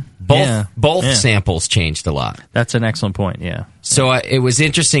changed. Mm-hmm. Both samples changed a lot. That's an excellent point, yeah. So it was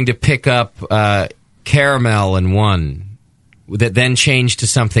interesting to pick up caramel in one that then changed to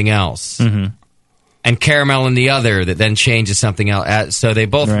something else. Mm-hmm. And caramel in the other that then changed to something else. So they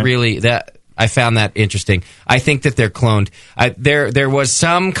both I found that interesting. I think that they're cloned. There was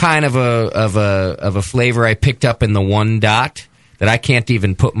some kind of a flavor I picked up in the 1 dot that I can't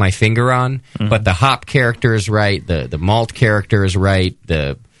even put my finger on, but the hop character is right, the malt character is right,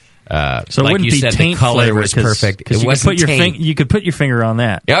 so like it wouldn't you be said, taint the color flavor, was perfect. It wasn't taint. You could put your finger on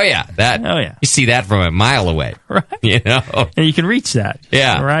that. Oh yeah, you see that from a mile away, right? And you can reach that,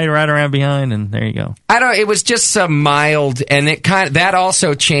 right around behind, and there you go. It was just some mild, and it that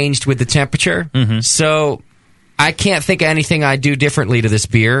also changed with the temperature. So I can't think of anything I'd do differently to this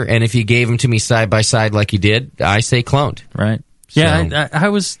beer. And if you gave them to me side by side like you did, I say cloned. Right. So. Yeah, I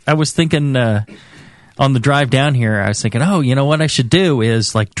was thinking on the drive down here, I was thinking, you know what I should do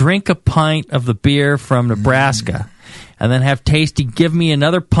is like drink a pint of the beer from Nebraska. And then have Tasty give me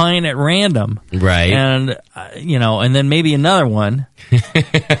another pint at random, right? And and then maybe another one,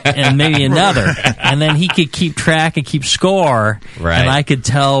 and maybe another, and then he could keep track and keep score, right? And I could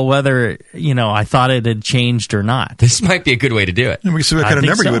tell whether I thought it had changed or not. This might be a good way to do it. And we see what kind of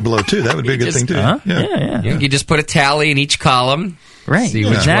number you would blow too. That would be a good thing too. Yeah. You just put a tally in each column. Right, see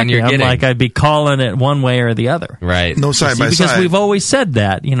which one you're getting. I'd be calling it one way or the other. Right. No side by side. Because we've always said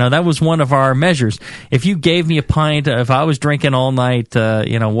that. That was one of our measures. If you gave me a pint, if I was drinking all night,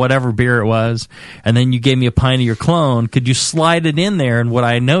 whatever beer it was, and then you gave me a pint of your clone, could you slide it in there and would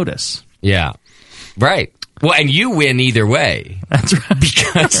I notice? Yeah. Right. Well, and you win either way. That's right.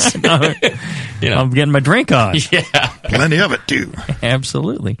 Because, I'm getting my drink on. Yeah. Plenty of it, too.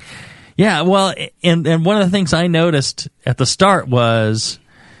 Absolutely. Yeah, well, and one of the things I noticed at the start was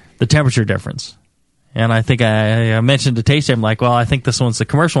the temperature difference. And I think I mentioned to Tasty, I'm like, well, I think this one's the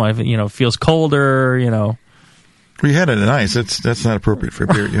commercial one. It feels colder, We had it in ice. That's not appropriate for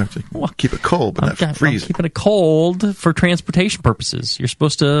beer. You have to keep it cold, but not freeze. I'm keeping it cold for transportation purposes. You're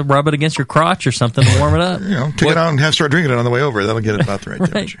supposed to rub it against your crotch or something to warm it up. Take it out and start drinking it on the way over. That'll get it about the right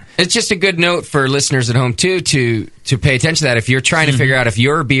temperature. It's just a good note for listeners at home, too, to pay attention to that. If you're trying to figure out if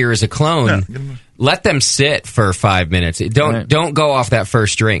your beer is a clone, let them sit for 5 minutes. Don't go off that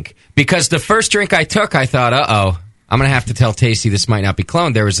first drink. Because the first drink I took, I thought, I'm going to have to tell Tasty this might not be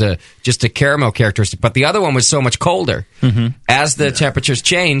cloned. There was just a caramel characteristic, but the other one was so much colder. Mm-hmm. As the temperatures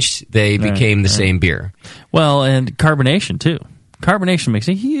changed, they became the same beer. Well, and carbonation too. Carbonation makes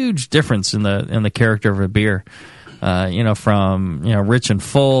a huge difference in the character of a beer. From rich and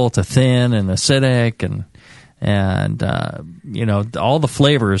full to thin and acidic, and all the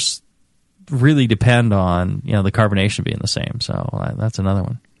flavors really depend on the carbonation being the same. So that's another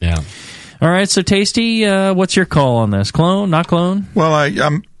one. Yeah. All right, so Tasty, what's your call on this? Clone, not clone? Well, I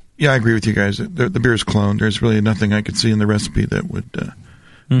agree with you guys. The beer is cloned. There's really nothing I could see in the recipe that would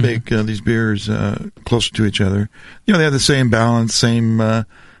make these beers closer to each other. They have the same balance, same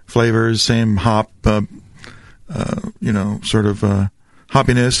flavors, same hop, sort of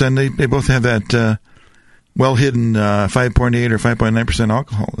hoppiness, and they both have that well-hidden 5.8 or 5.9%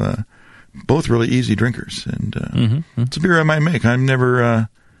 alcohol. Both really easy drinkers, and it's a beer I might make. I'm never...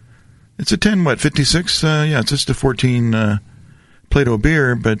 It's a 56? It's just a 14 Plato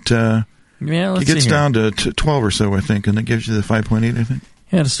beer, but it gets down to 12 or so, I think, and it gives you the 5.8, I think.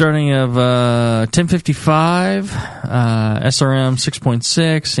 Yeah, the starting of 1055, SRM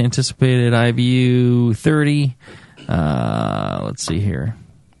 6.6, anticipated IBU 30. Let's see here.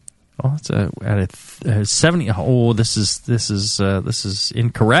 Oh, it's at a 70. Oh, this is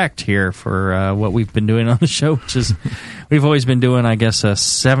incorrect here for what we've been doing on the show, which is we've always been doing, I guess, a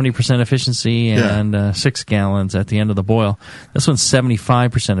 70% efficiency and 6 gallons at the end of the boil. This one's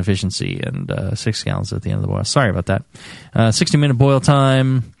 75% efficiency and 6 gallons at the end of the boil. Sorry about that. 60-minute boil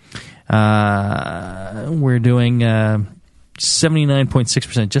time. We're doing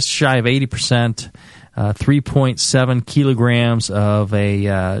 79.6%, just shy of 80%. 3.7 kilograms of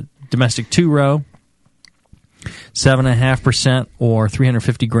a domestic 2-row, 7.5% or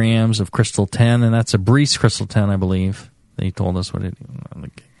 350 grams of Crystal 10, and that's a Breeze Crystal 10, I believe. They told us what it. Let me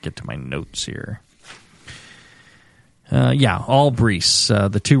get to my notes here. All Breeze,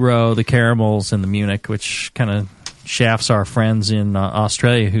 the 2-row, the caramels, and the Munich, which kind of shafts our friends in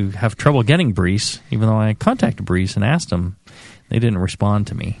Australia who have trouble getting Breeze. Even though I contacted Breeze and asked them, they didn't respond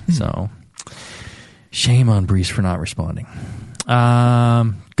to me. So shame on Breeze for not responding.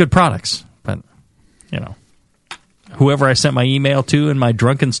 Good products, but whoever I sent my email to in my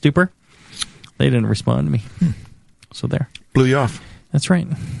drunken stupor, they didn't respond to me. So there. Blew you off. That's right.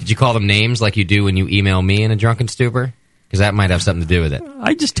 Did you call them names like you do when you email me in a drunken stupor? Because that might have something to do with it.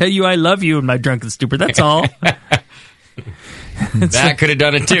 I just tell you I love you in my drunken stupor. That's all. That could have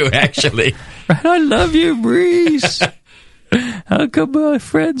done it too, actually. I love you, Breeze. How come my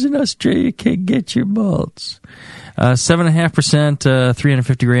friends in Australia can't get your malts? 7.5%,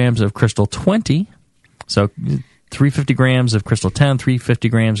 350 grams of Crystal 20. So 350 grams of Crystal 10, 350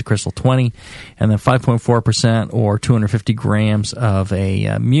 grams of Crystal 20, and then 5.4% or 250 grams of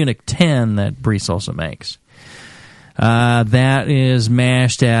a Munich 10 that Breeze also makes. That is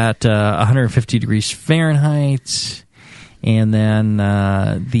mashed at 150 degrees Fahrenheit. And then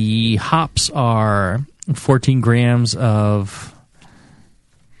the hops are 14 grams of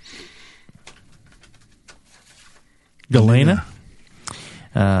Galena,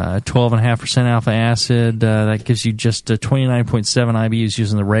 12.5% alpha acid. That gives you just 29.7 IBUs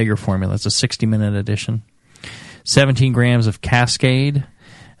using the Rager formula. That's a 60-minute addition. 17 grams of Cascade,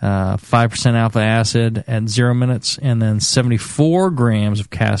 5% alpha acid at 0 minutes, and then 74 grams of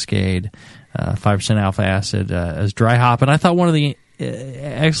Cascade, 5% alpha acid as dry hop. And I thought one of the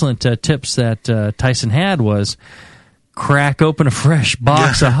excellent tips that Tyson had was crack open a fresh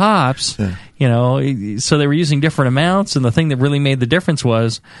box of hops, so they were using different amounts, and the thing that really made the difference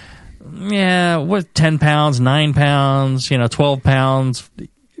was, 10 pounds, 9 pounds, 12 pounds,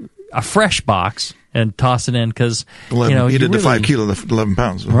 a fresh box, and toss it in, because, you did the 5 kilo, the 11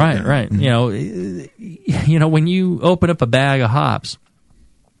 pounds. Right. Mm-hmm. When you open up a bag of hops,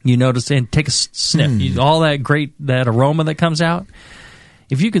 you notice, and take a sniff, all that aroma that comes out.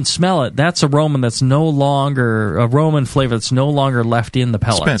 If you can smell it, that's aroma and flavor that's no longer left in the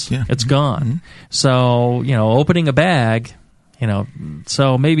pellets. It's gone. Mm-hmm. So, opening a bag,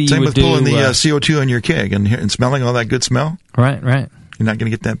 so maybe Same you would with pulling the CO2 in your keg and smelling all that good smell. Right. You're not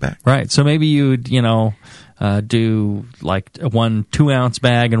going to get that back. Right. So maybe you'd, do like 1 2-ounce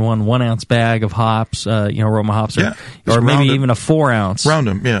bag and 1 1-ounce bag of hops, aroma hops, or maybe even a 4-ounce. Round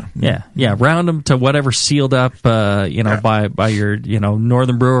them, yeah. Round them to whatever sealed up, by your,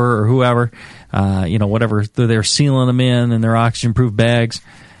 Northern Brewer or whoever, whatever they're sealing them in their oxygen-proof bags.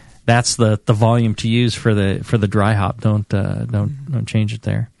 That's the volume to use for the dry hop. Don't change it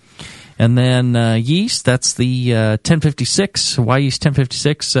there. And then yeast, that's the 1056. Why yeast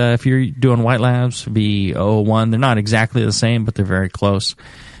 1056? If you're doing White Labs, it'd be 001. They're not exactly the same, but they're very close.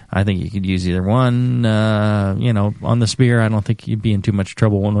 I think you could use either one. On this beer, I don't think you'd be in too much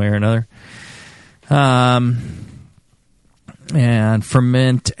trouble one way or another. And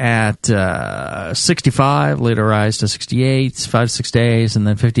ferment at 65, later rise to 68, 5 to 6 days, and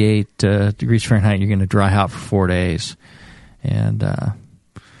then 58 degrees Fahrenheit, you're going to dry hop for 4 days. And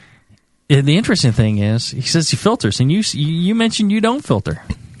the interesting thing is, he says he filters, and you mentioned you don't filter.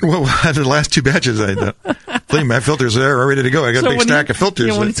 Well, the last 2 batches, my filters are ready to go. I got a big stack of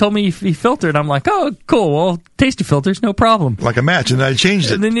filters. When he told me he filtered, I'm like, oh, cool. Well, tasty filters, no problem. Like a match, and I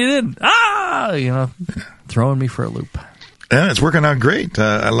changed it. And then you did. Throwing me for a loop. Yeah, it's working out great.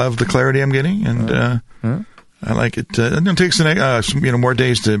 I love the clarity I'm getting, and I like it. It takes more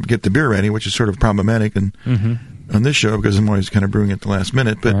days to get the beer ready, which is sort of problematic on this show because I'm always kind of brewing at the last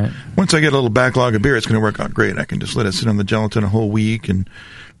minute. But once I get a little backlog of beer, it's going to work out great. I can just let it sit on the gelatin a whole week and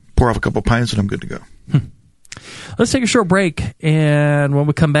pour off a couple pints, and I'm good to go. Let's take a short break, and when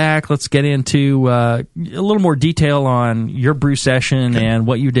we come back, let's get into a little more detail on your brew session and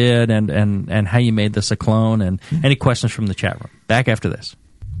what you did and how you made this a clone, and any questions from the chat room. Back after this.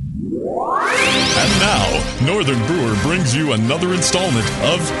 And now, Northern Brewer brings you another installment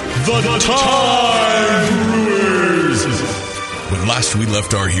of The Time Brewers. When last we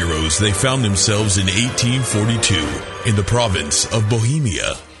left our heroes, they found themselves in 1842 in the province of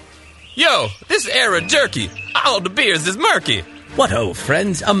Bohemia. Yo, this era jerky. All the beers is murky. What ho,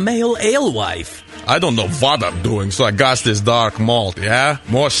 friends, a male alewife. I don't know what I'm doing, so I got this dark malt, yeah?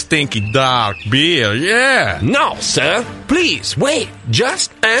 More stinky dark beer, yeah. No, sir. Please, wait.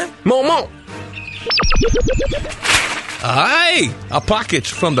 Just a moment. Aye, a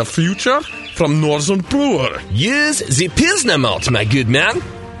package from the future from Northern Brewer. Use the Pilsner malt, my good man.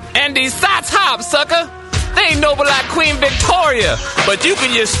 And these Sots hops, sucker. They ain't noble like Queen Victoria, but you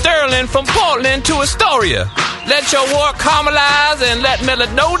can use Sterling from Portland to Astoria. Let your wort caramelize and let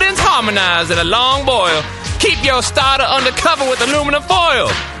melanoidins harmonize in a long boil. Keep your starter under cover with aluminum foil.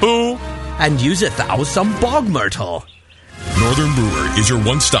 Boo. And useth thou some bog myrtle. Northern Brewer is your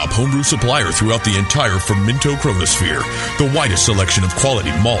one-stop homebrew supplier throughout the entire fermento chronosphere. The widest selection of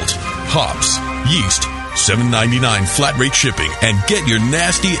quality malt, hops, yeast, $7.99 flat rate shipping, and get your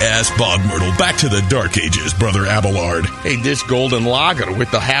nasty-ass bog myrtle back to the dark ages, Brother Abelard. Hey, this golden lager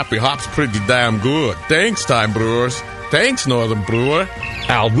with the happy hops pretty damn good. Thanks, Time Brewers. Thanks, Northern Brewer.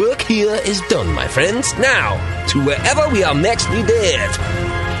 Our work here is done, my friends. Now, to wherever we are next needed.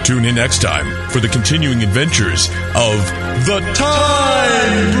 Tune in next time for the continuing adventures of The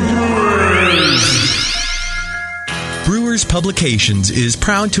Time Brewers. Brewers Publications is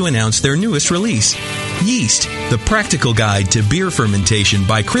proud to announce their newest release, Yeast, the practical guide to beer fermentation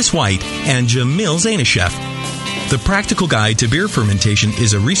by Chris White and Jamil Zainasheff. The Practical Guide to Beer Fermentation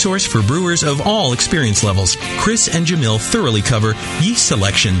is a resource for brewers of all experience levels. Chris and Jamil thoroughly cover yeast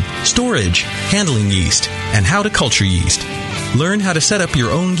selection, storage, handling yeast, and how to culture yeast. Learn how to set up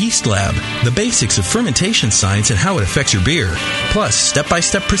your own yeast lab, the basics of fermentation science and how it affects your beer, plus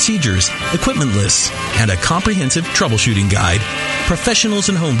step-by-step procedures, equipment lists, and a comprehensive troubleshooting guide. Professionals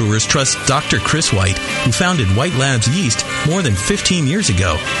and homebrewers trust Dr. Chris White, who founded White Labs Yeast more than 15 years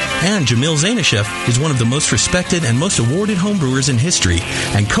ago. And Jamil Zainasheff is one of the most respected and most awarded homebrewers in history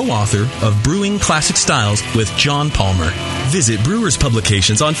and co-author of Brewing Classic Styles with John Palmer. Visit Brewers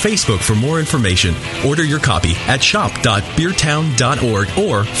Publications on Facebook for more information. Order your copy at shop.beertown.org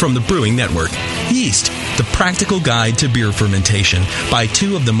or from the Brewing Network. Yeast, the practical guide to beer fermentation, by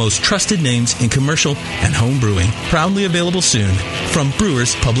two of the most trusted names in commercial and home brewing. Proudly available soon from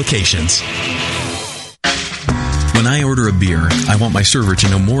Brewers Publications. When I order a beer, I want my server to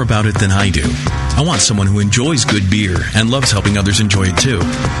know more about it than I do. I want someone who enjoys good beer and loves helping others enjoy it too.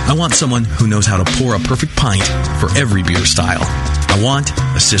 I want someone who knows how to pour a perfect pint for every beer style. I want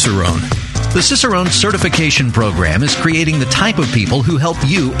a Cicerone. The Cicerone Certification Program is creating the type of people who help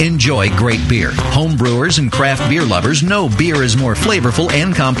you enjoy great beer. Home brewers and craft beer lovers know beer is more flavorful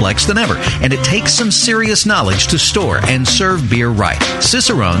and complex than ever, and it takes some serious knowledge to store and serve beer right.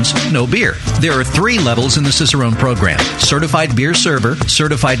 Cicerones know beer. There are 3 levels in the Cicerone program: Certified Beer Server,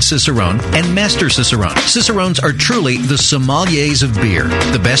 Certified Cicerone, and Master Cicerone. Cicerones are truly the sommeliers of beer.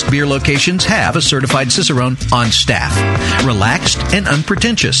 The best beer locations have a Certified Cicerone on staff. Relaxed and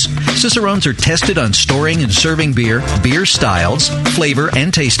unpretentious. Cicerones are tested on storing and serving beer, beer styles, flavor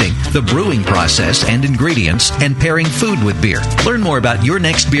and tasting, the brewing process and ingredients, and pairing food with beer. Learn more about your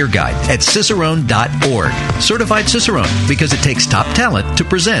next beer guide at cicerone.org. Certified Cicerone, because it takes top talent to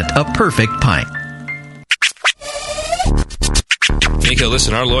present a perfect pint. Nico,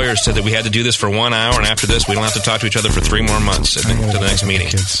 listen, our lawyers said that we had to do this for 1 hour, and after this, we don't have to talk to each other for 3 more months to the next meeting.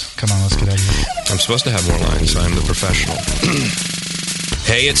 Kids, come on, let's get out of here. I'm supposed to have more lines. I'm the professional.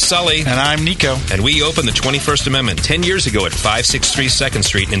 Hey, it's Sully. And I'm Nico. And we opened the 21st Amendment 10 years ago at 563 2nd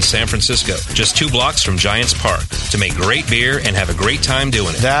Street in San Francisco, just 2 blocks from Giants Park, to make great beer and have a great time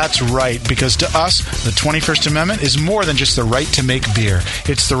doing it. That's right, because to us, the 21st Amendment is more than just the right to make beer.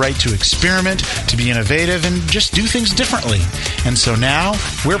 It's the right to experiment, to be innovative, and just do things differently. And so now,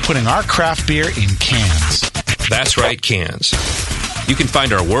 we're putting our craft beer in cans. That's right, cans. You can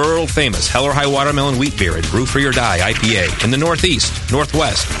find our world-famous Hell or High Watermelon Wheat Beer at Brew Free or Die IPA in the Northeast,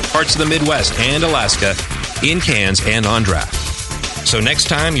 Northwest, parts of the Midwest, and Alaska, in cans and on draft. So next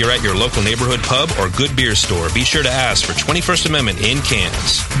time you're at your local neighborhood pub or good beer store, be sure to ask for 21st Amendment in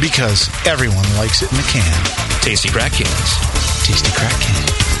cans. Because everyone likes it in a can. Tasty crack cans. Tasty crack can.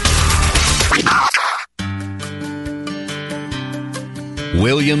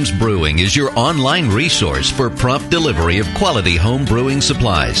 Williams Brewing is your online resource for prompt delivery of quality home brewing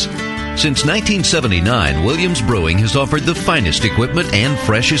supplies. Since 1979, Williams Brewing has offered the finest equipment and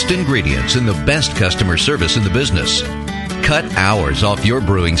freshest ingredients and the best customer service in the business. Cut hours off your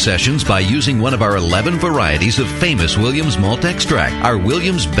brewing sessions by using one of our 11 varieties of famous Williams malt extract. Our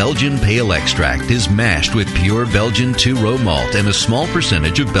Williams Belgian Pale Extract is mashed with pure Belgian 2-row malt and a small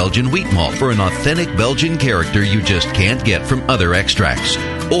percentage of Belgian wheat malt for an authentic Belgian character you just can't get from other extracts.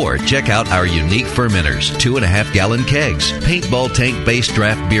 Or check out our unique fermenters, 2.5-gallon kegs, paintball tank-based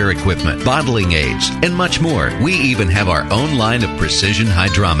draft beer equipment, bottling aids, and much more. We even have our own line of precision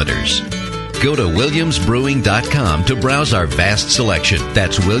hydrometers. Go to WilliamsBrewing.com to browse our vast selection.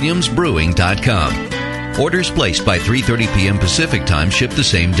 That's WilliamsBrewing.com. Orders placed by 3:30 p.m. Pacific Time ship the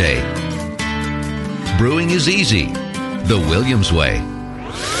same day. Brewing is easy. The Williams way.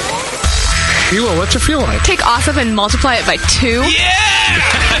 Hilo, what's it feel like? Take awesome and multiply it by 2.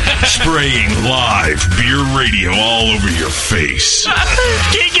 Yeah! Spraying live beer radio all over your face.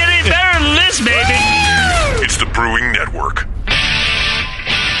 Can't get any better than this, baby. It's the Brewing Network.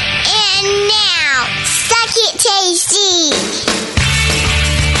 And now, Suck It Tasty.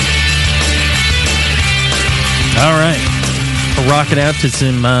 All right. We'll rock it out to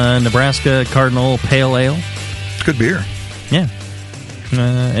some Nebraska Cardinal Pale Ale. Good beer. Yeah.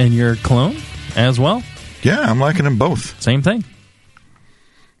 And your clone as well? Yeah, I'm liking them both. Same thing.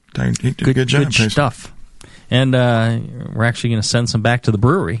 He did a good job. Good stuff. And we're actually going to send some back to the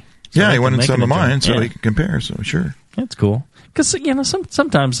brewery. So he went and some of mine so he can compare, so sure. That's cool. Because,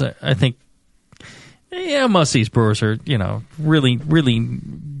 sometimes I think, most of these brewers are, really, really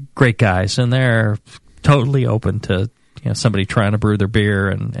great guys, and they're totally open to, somebody trying to brew their beer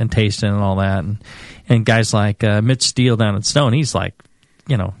and tasting and all that. And guys like Mitch Steele down at Stone, he's like,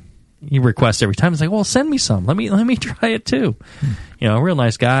 he requests every time. He's like, well, send me some. Let me try it too. Real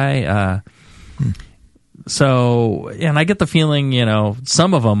nice guy. So, and I get the feeling,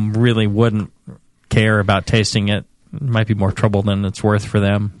 some of them really wouldn't care about tasting it. It might be more trouble than it's worth for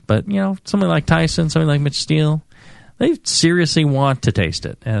them. But, somebody like Tyson, somebody like Mitch Steele, they seriously want to taste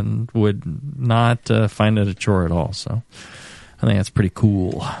it and would not find it a chore at all. So I think that's pretty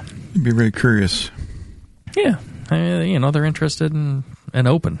cool. You'd be very curious. Yeah. They're interested and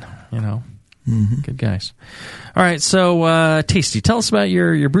open, Mm-hmm. Good guys. All right, so Tasty, tell us about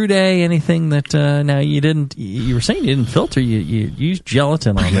your brew day. Anything that now you were saying you didn't filter. You used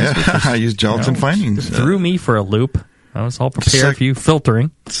gelatin on this. Yeah, I used gelatin findings. Threw me for a loop. I was all prepared for you filtering.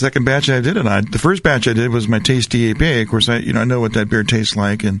 The second batch I did the first batch I did was my Tasty APA. Of course, I know what that beer tastes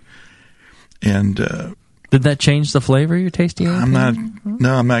like, and did that change the flavor of your Tasty APA?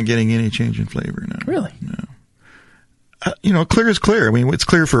 I'm not getting any change in flavor. No, really? No. Clear is clear. I mean, it's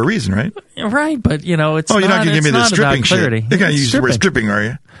clear for a reason, right? Right, but, it's not. Oh, you're not going to give me the stripping shit. You're going to use the word stripping, are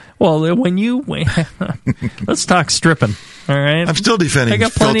you? Well, let's talk stripping, all right? I'm still defending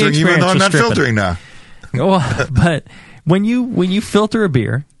filtering, even though I'm not filtering now. Well, but when you filter a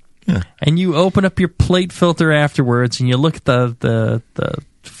beer, and you open up your plate filter afterwards, and you look at the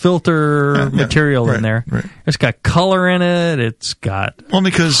filter material in there. Right. It's got color in it. It's got only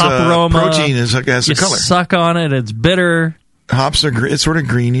because hop aroma. Protein has a color. You suck on it. It's bitter. Hops are it's sort of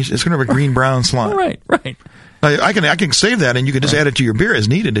greenish. It's kind of a green brown slime. Right. I can save that, and you can just add it to your beer as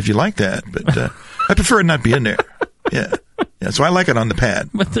needed if you like that. But I prefer it not be in there. Yeah. So I like it on the pad.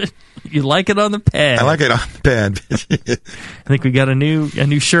 But you like it on the pad. I like it on the pad. I think we got a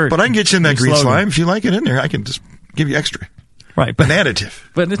new shirt. But I can get you in that green slime if you like it in there. I can just give you extra. Right, but an additive.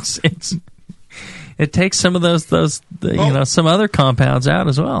 But it takes some of those some other compounds out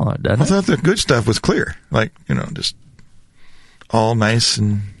as well. I thought the good stuff was clear, like just all nice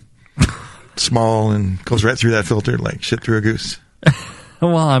and small and goes right through that filter like shit through a goose.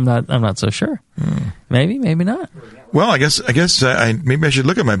 Well, I'm not so sure. Maybe not. Well, I guess maybe I should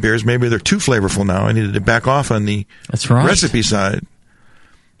look at my beers. Maybe they're too flavorful now. I needed to back off on the recipe side.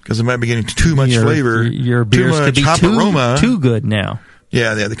 Because it might be getting too much flavor. Your beers could be too good now.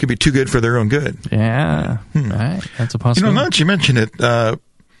 Yeah, they could be too good for their own good. Yeah, right. That's a possibility. Now that you mention it, I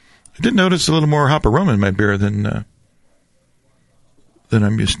did notice a little more hop aroma in my beer than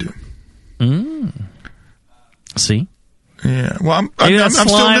I'm used to. See? Yeah. Well, I'm still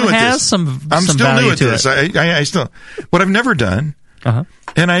new at this. I'm still new at this. I still. What I've never done.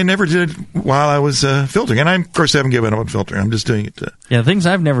 And I never did while I was filtering. And I, of course, haven't given up on filtering. I'm just doing it. Things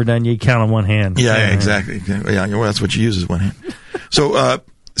I've never done, you count on one hand. Yeah, exactly. Yeah, well, that's what you use is one hand. So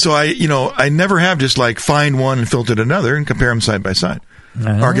I never have just like find one and filtered another and compare them side by side.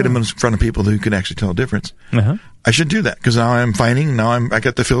 Or get them in front of people who can actually tell a difference. I should do that because now I'm finding. I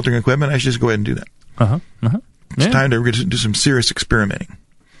got the filtering equipment. I should just go ahead and do that. It's time to do some serious experimenting.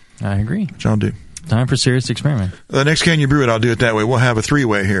 I agree. Which I'll do. Time for serious experiment. The next Can You Brew It, I'll do it that way. We'll have a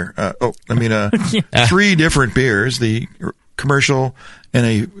three-way here. 3 different beers, the commercial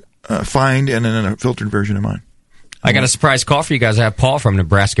and a find and then a filtered version of mine. I got a surprise call for you guys. I have Paul from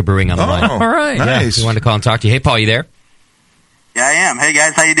Nebraska Brewing on the line. All right. Nice. We wanted to call and talk to you. Hey, Paul, you there? Yeah, I am. Hey,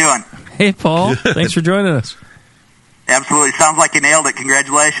 guys, how you doing? Hey, Paul. Thanks for joining us. Absolutely. Sounds like you nailed it.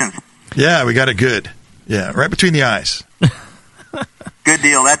 Congratulations. Yeah, we got it good. Yeah, right between the eyes. Good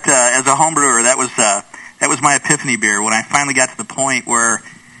deal. That as a home brewer, that was my epiphany beer. When I finally got to the point where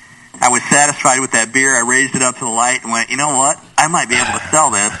I was satisfied with that beer, I raised it up to the light and went, you know what? I might be able to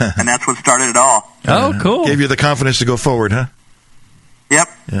sell this, and that's what started it all. Oh, cool. Gave you the confidence to go forward, huh? Yep.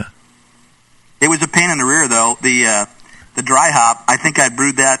 Yeah. It was a pain in the rear, though. The dry hop, I think I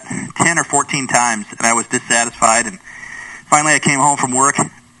brewed that 10 or 14 times, and I was dissatisfied. And finally I came home from work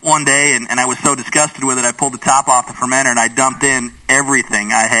one day, and I was so disgusted with it, I pulled the top off the fermenter, and I dumped in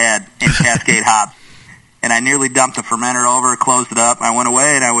everything I had in Cascade hops. And I nearly dumped the fermenter over, closed it up. I went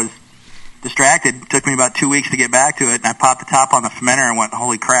away, and I was distracted. It took me about 2 weeks to get back to it, and I popped the top on the fermenter and went,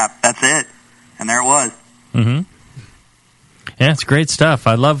 holy crap, that's it. And there it was. Mm-hmm. Yeah, it's great stuff.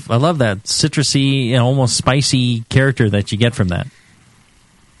 I love that citrusy and almost spicy character that you get from that.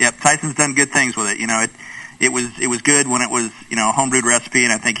 Yep, Tyson's done good things with it. It was good when it was, a homebrewed recipe,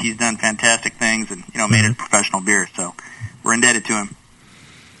 and I think he's done fantastic things and, made it a professional beer. So we're indebted to him.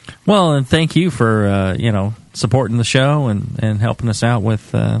 Well, and thank you for, supporting the show and helping us out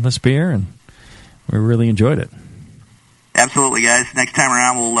with this beer, and we really enjoyed it. Absolutely, guys. Next time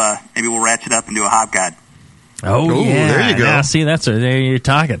around, maybe we'll ratchet up and do a hop guide. Oh, yeah. There you go. Now, see, there you're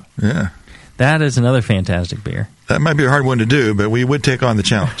talking. Yeah. That is another fantastic beer. That might be a hard one to do, but we would take on the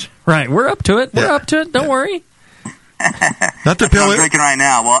challenge. Right. We're up to it. We're up to it. Don't worry. Not to That's what I'm drinking right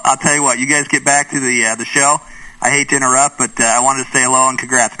now. Well, I'll tell you what. You guys get back to the show. I hate to interrupt, but I wanted to say hello and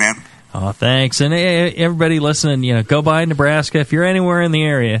congrats, man. Oh, thanks. And everybody listening, go by Nebraska. If you're anywhere in the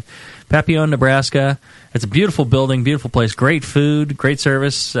area, Papillon, Nebraska. It's a beautiful building, beautiful place, great food, great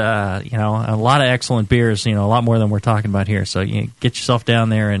service, a lot of excellent beers, a lot more than we're talking about here. So get yourself down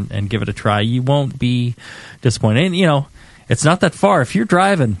there and give it a try. You won't be disappointed. And, it's not that far. If you're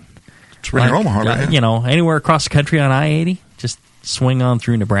driving, it's right near Omaha, right? Anywhere across the country on I-80, just swing on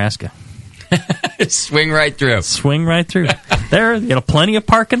through Nebraska. Swing right through. Swing right through. There, plenty of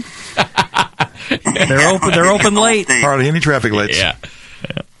parking. They're open late. Hardly any traffic lights. Yeah.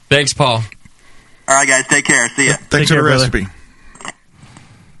 Thanks, Paul. All right, guys, take care. See ya. Thanks for the recipe.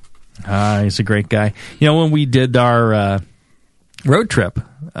 He's a great guy. When we did our road trip,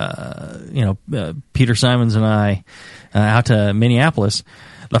 Peter Simons and I out to Minneapolis,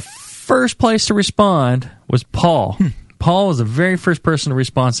 the first place to respond was Paul. Paul was the very first person to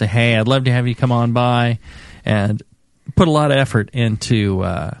respond, say, hey, I'd love to have you come on by, and put a lot of effort into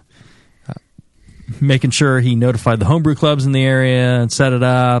making sure he notified the homebrew clubs in the area and set it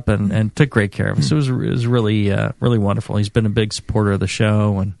up and took great care of us. It was really really wonderful. He's been a big supporter of the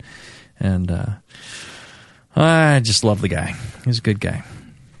show, and I just love the guy. He's a good guy.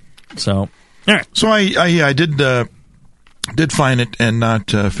 So, all right. So I did fine it and not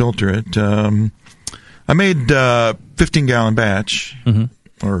filter it. I made 15-gallon batch,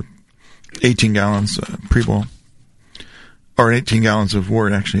 or 18 gallons pre-boil, or 18 gallons of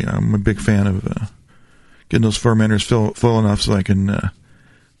wort, actually. I'm a big fan of getting those fermenters full enough so I can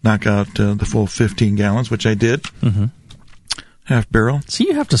knock out the full 15 gallons, which I did. Half barrel. So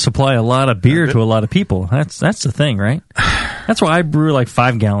you have to supply a lot of beer to a lot of people. That's the thing, right? That's why I brew like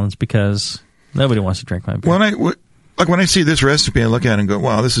 5 gallons, because nobody wants to drink my beer. When I see this recipe, I look at it and go,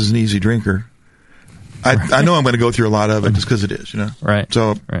 wow, this is an easy drinker. I know I'm going to go through a lot of it just because it is, Right.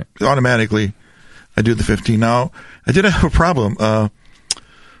 So automatically, I do the 15. Now, I did have a problem. I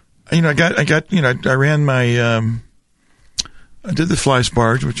ran my, I did the fly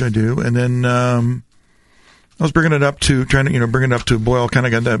sparge, which I do, and then I was bringing it up to a boil. Kind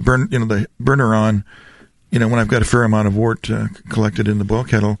of got that the burner on, when I've got a fair amount of wort collected in the boil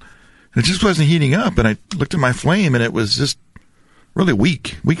kettle, and it just wasn't heating up. And I looked at my flame, and it was just really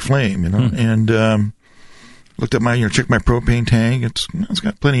weak flame, and looked at my, checked my propane tank. It's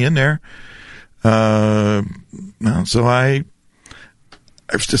got plenty in there. So I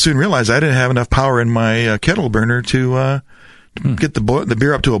soon realized I didn't have enough power in my kettle burner to get the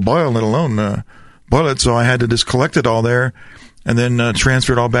beer up to a boil, let alone boil it. So I had to just collect it all there, and then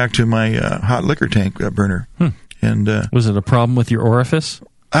transfer it all back to my hot liquor tank burner. And was it a problem with your orifice?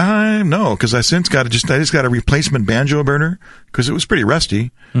 No, because I just got a replacement banjo burner because it was pretty rusty.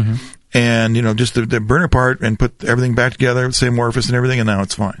 And, just the burner part, and put everything back together, same orifice and everything, and now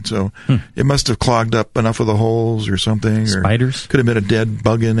it's fine. So it must have clogged up enough of the holes or something. Spiders? Or could have been a dead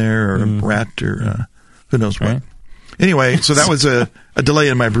bug in there, or a rat, or who knows what. Right. Anyway, so that was a delay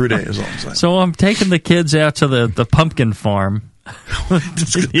in my brew day, is all I'm saying. So I'm taking the kids out to the pumpkin farm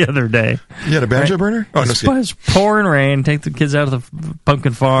the other day. You had a banjo burner? Oh, no. It was pouring rain. Take the kids out of the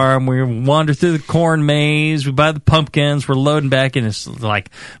pumpkin farm. We wander through the corn maze. We buy the pumpkins. We're loading back in. It's like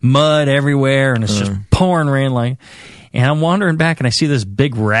mud everywhere, and it's just pouring rain. And I'm wandering back, and I see this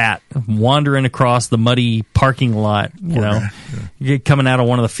big rat wandering across the muddy parking lot. Coming out of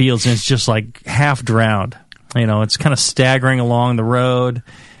one of the fields, and it's just like half drowned. It's kind of staggering along the road,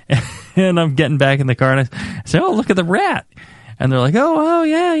 and I'm getting back in the car, and I say, "Oh, look at the rat." And they're like, oh,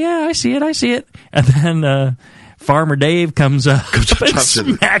 yeah, I see it. And then Farmer Dave comes up and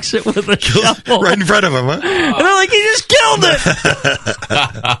smacks it with a shovel. Right in front of him, huh? And they're like, he just killed it!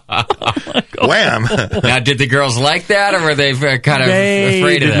 Wham! Now, did the girls like that, or were they kind of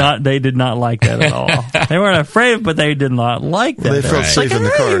afraid of that? They did not like that at all. They weren't afraid, but they did not like that. They felt safe in the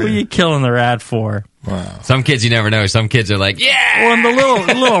car. What are you killing the rat for? Wow. Some kids you never know. Some kids are like, yeah! Well, and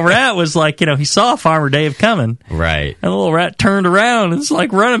the little rat was like, he saw Farmer Dave coming. Right. And the little rat turned around and was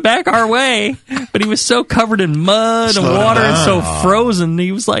like running back our way. But he was so covered in mud and water and so frozen.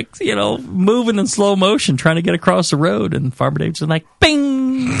 He was like, moving in slow motion trying to get across the road. And Farmer Dave's just like,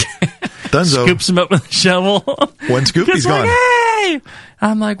 bing! Dunzo. Scoops him up with a shovel. One scoop, he's gone. Hey!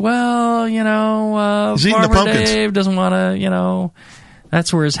 I'm like, well, he's eating the Farmer pumpkins. Dave doesn't want to,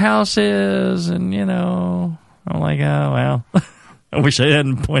 that's where his house is, and, I'm like, oh, well, I wish I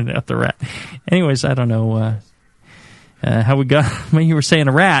hadn't pointed out the rat. Anyways, I don't know how we got, you were saying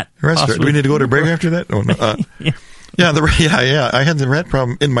a rat. Do we need to go to break after that? Oh, no. Yeah, I had the rat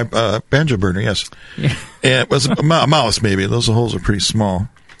problem in my banjo burner, yes. Yeah. And it was a mouse, maybe. Those holes are pretty small.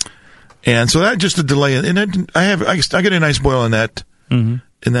 And so that just a delay. And I get a nice boil in that in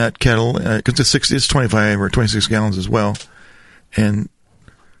that kettle, because it's 25 or 26 gallons as well. And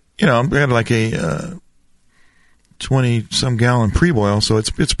I got like a 20-some gallon pre-boil, so it's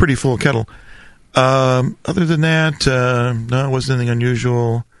a pretty full kettle. Other than that, no, it wasn't anything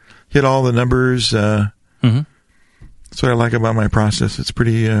unusual. Hit all the numbers. That's what I like about my process. It's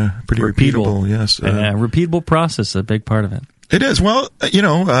pretty repeatable. Yes, repeatable process is a big part of it. It is. Well,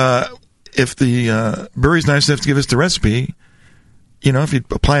 if the brewery's nice enough to give us the recipe, if you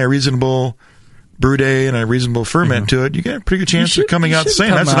apply a reasonable brew day and a reasonable ferment to it, you get a pretty good chance of coming out the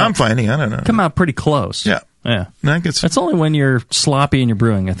same. That's what I'm finding. I don't know. Come out pretty close. Yeah. Yeah. That's only when you're sloppy in your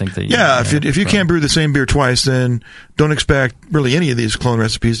brewing, I think. If you can't brew the same beer twice, then don't expect really any of these clone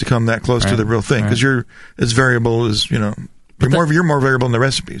recipes to come that close to the real thing, because you're as variable as, you're more variable in the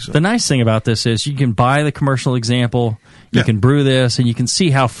recipe. So. The nice thing about this is you can buy the commercial example, you can brew this, and you can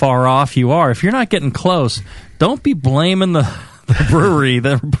see how far off you are. If you're not getting close, don't be blaming the brewery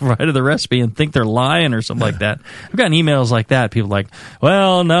that provided the recipe and think they're lying or something like that. I've gotten emails like that. People like,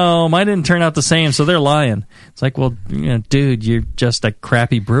 well, no, mine didn't turn out the same, so they're lying. It's like, well, dude, you're just a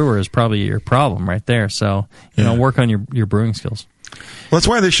crappy brewer is probably your problem right there. So, work on your brewing skills. Well, that's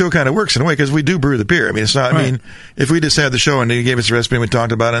why this show kind of works in a way, because we do brew the beer. I mean, it's not. I mean, if we just had the show and they gave us a recipe and we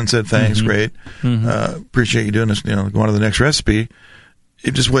talked about it and said thanks, great, appreciate you doing this, go on to the next recipe,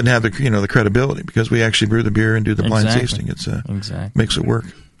 it just wouldn't have the credibility, because we actually brew the beer and do the blind tasting. It's makes it work.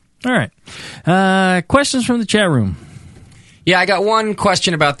 All right, questions from the chat room. Yeah, I got one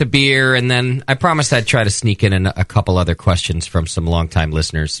question about the beer, and then I promised I'd try to sneak in a couple other questions from some longtime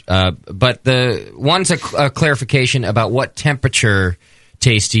listeners. But the one's a clarification about what temperature,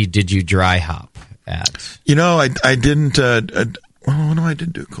 Tasty, did you dry hop at? I didn't. No, I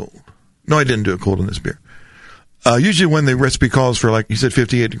didn't do it cold. No, I didn't do it cold in this beer. Usually when the recipe calls for, like you said,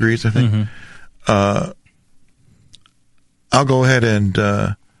 58 degrees, I think, I'll go ahead and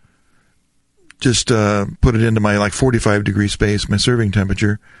just put it into my 45 degree space, my serving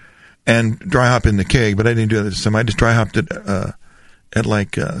temperature, and dry hop in the keg. But I didn't do that this time. I just dry hopped it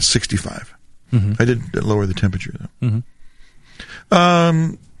at 65. I did lower the temperature though.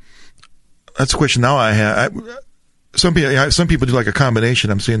 That's a question now I have. Some people do like a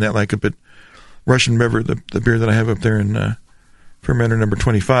combination. I'm seeing that like up at Russian River, the beer that I have up there in fermenter number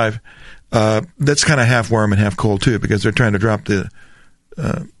 25. That's kind of half warm and half cold too, because they're trying to drop the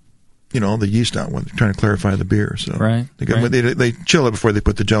yeast out when they're trying to clarify the beer. So they chill it before they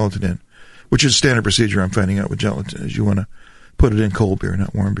put the gelatin in, which is standard procedure. I'm finding out with gelatin is you want to put it in cold beer,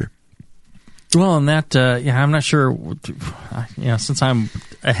 not warm beer. Well, and that I'm not sure. Since I'm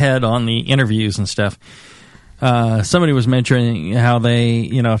ahead on the interviews and stuff, somebody was mentioning how they,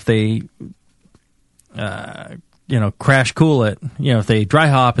 if they crash cool it. If they dry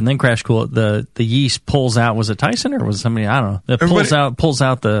hop and then crash cool it, the yeast pulls out. Was it Tyson or was it somebody? I don't know. That pulls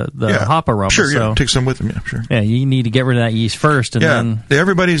out the hop aroma. Sure, take some with them. Yeah, sure. Yeah, you need to get rid of that yeast first, and then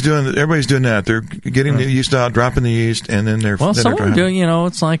everybody's doing that. They're getting the yeast out, dropping the yeast, and then they're some are doing.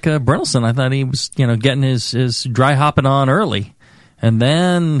 It's like Brynelson. I thought he was getting his dry hopping on early. And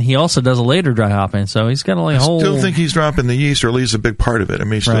then he also does a later dry hopping, so he's got a whole. I still think he's dropping the yeast, or at least a big part of it. I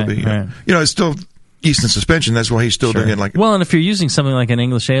mean, still be, it's still yeast in suspension. That's why he's still doing it like. Well, and if you're using something like an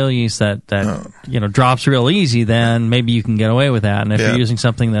English ale yeast that drops real easy, then maybe you can get away with that. And if you're using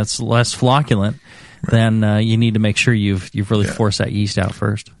something that's less flocculent, then you need to make sure you've really forced that yeast out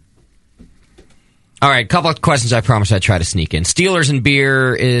first. All right, a couple of questions I promised I'd try to sneak in. Steelers and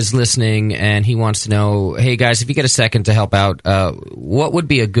Beer is listening, and he wants to know, hey, guys, if you get a second to help out, what would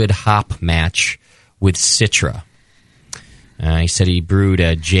be a good hop match with Citra? He said he brewed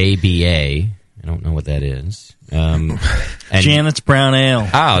a JBA. I don't know what that is. Janet's Brown Ale.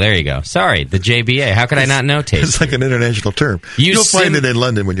 Oh, there you go. Sorry, the JBA. How could I not know taste? It's like an international term. You'll find it in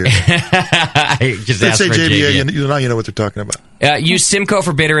London when you're there. I just Let's say JBA. Now you know what they're talking about. Use Simcoe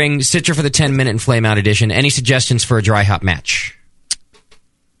for bittering, Citra for the 10-minute and Flame Out edition. Any suggestions for a dry hop match?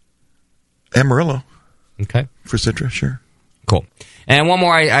 Amarillo. Okay. For Citra, sure. Cool. And one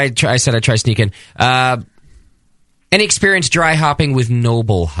more I said I'd try sneak in. Any experience dry hopping with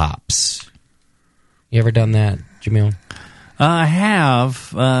noble hops? You ever done that, Jamil? I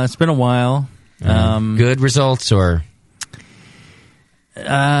have. It's been a while. Good results, or?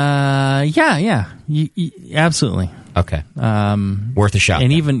 Yeah. Absolutely. Okay. Worth a shot.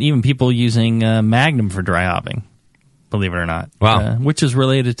 And even people using Magnum for dry hopping, believe it or not. Wow. Which is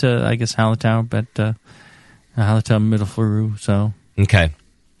related to, I guess, Hallertau, but Hallertau Mittelfru, so. Okay.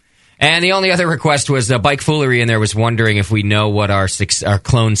 And the only other request was Bike Foolery in there was wondering if we know what our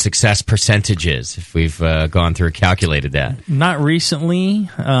clone success percentage is, if we've gone through and calculated that. Not recently,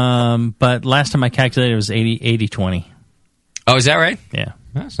 but last time I calculated it was 80-20. Oh, is that right? Yeah.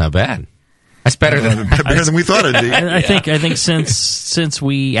 That's not bad. That's better than we thought it'd be. I think since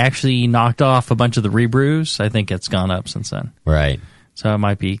we actually knocked off a bunch of the rebrews, I think it's gone up since then. Right. So it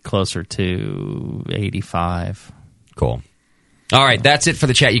might be closer to 85. Cool. All right, that's it for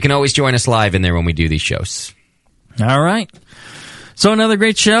the chat. You can always join us live in there when we do these shows. All right. So another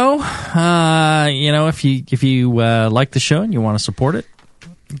great show. If you like the show and you want to support it,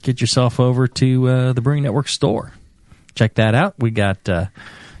 get yourself over to the Brewing Network store. Check that out. We got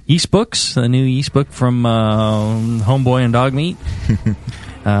yeast books, the new yeast book from Homeboy and Dog Meat.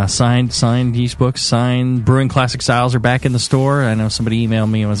 Signed yeast books, signed Brewing Classic Styles are back in the store. I know somebody emailed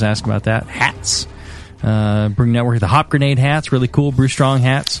me and was asking about that. Hats. Brewing Network, the Hop Grenade hats, really cool, Brew Strong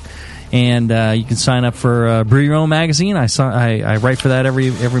hats. And you can sign up for Brew Your Own magazine. I write for that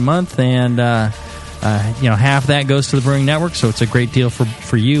every month, and half that goes to the Brewing Network, so it's a great deal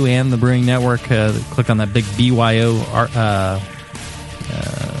for you and the Brewing Network. Click on that big BYO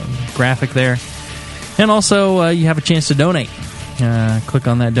graphic there. And also, you have a chance to donate. Click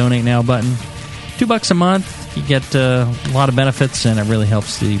on that Donate Now button. $2 a month. You get a lot of benefits, and it really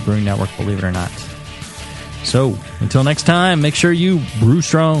helps the Brewing Network, believe it or not. So, until next time, make sure you brew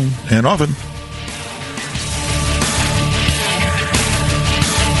strong. And often.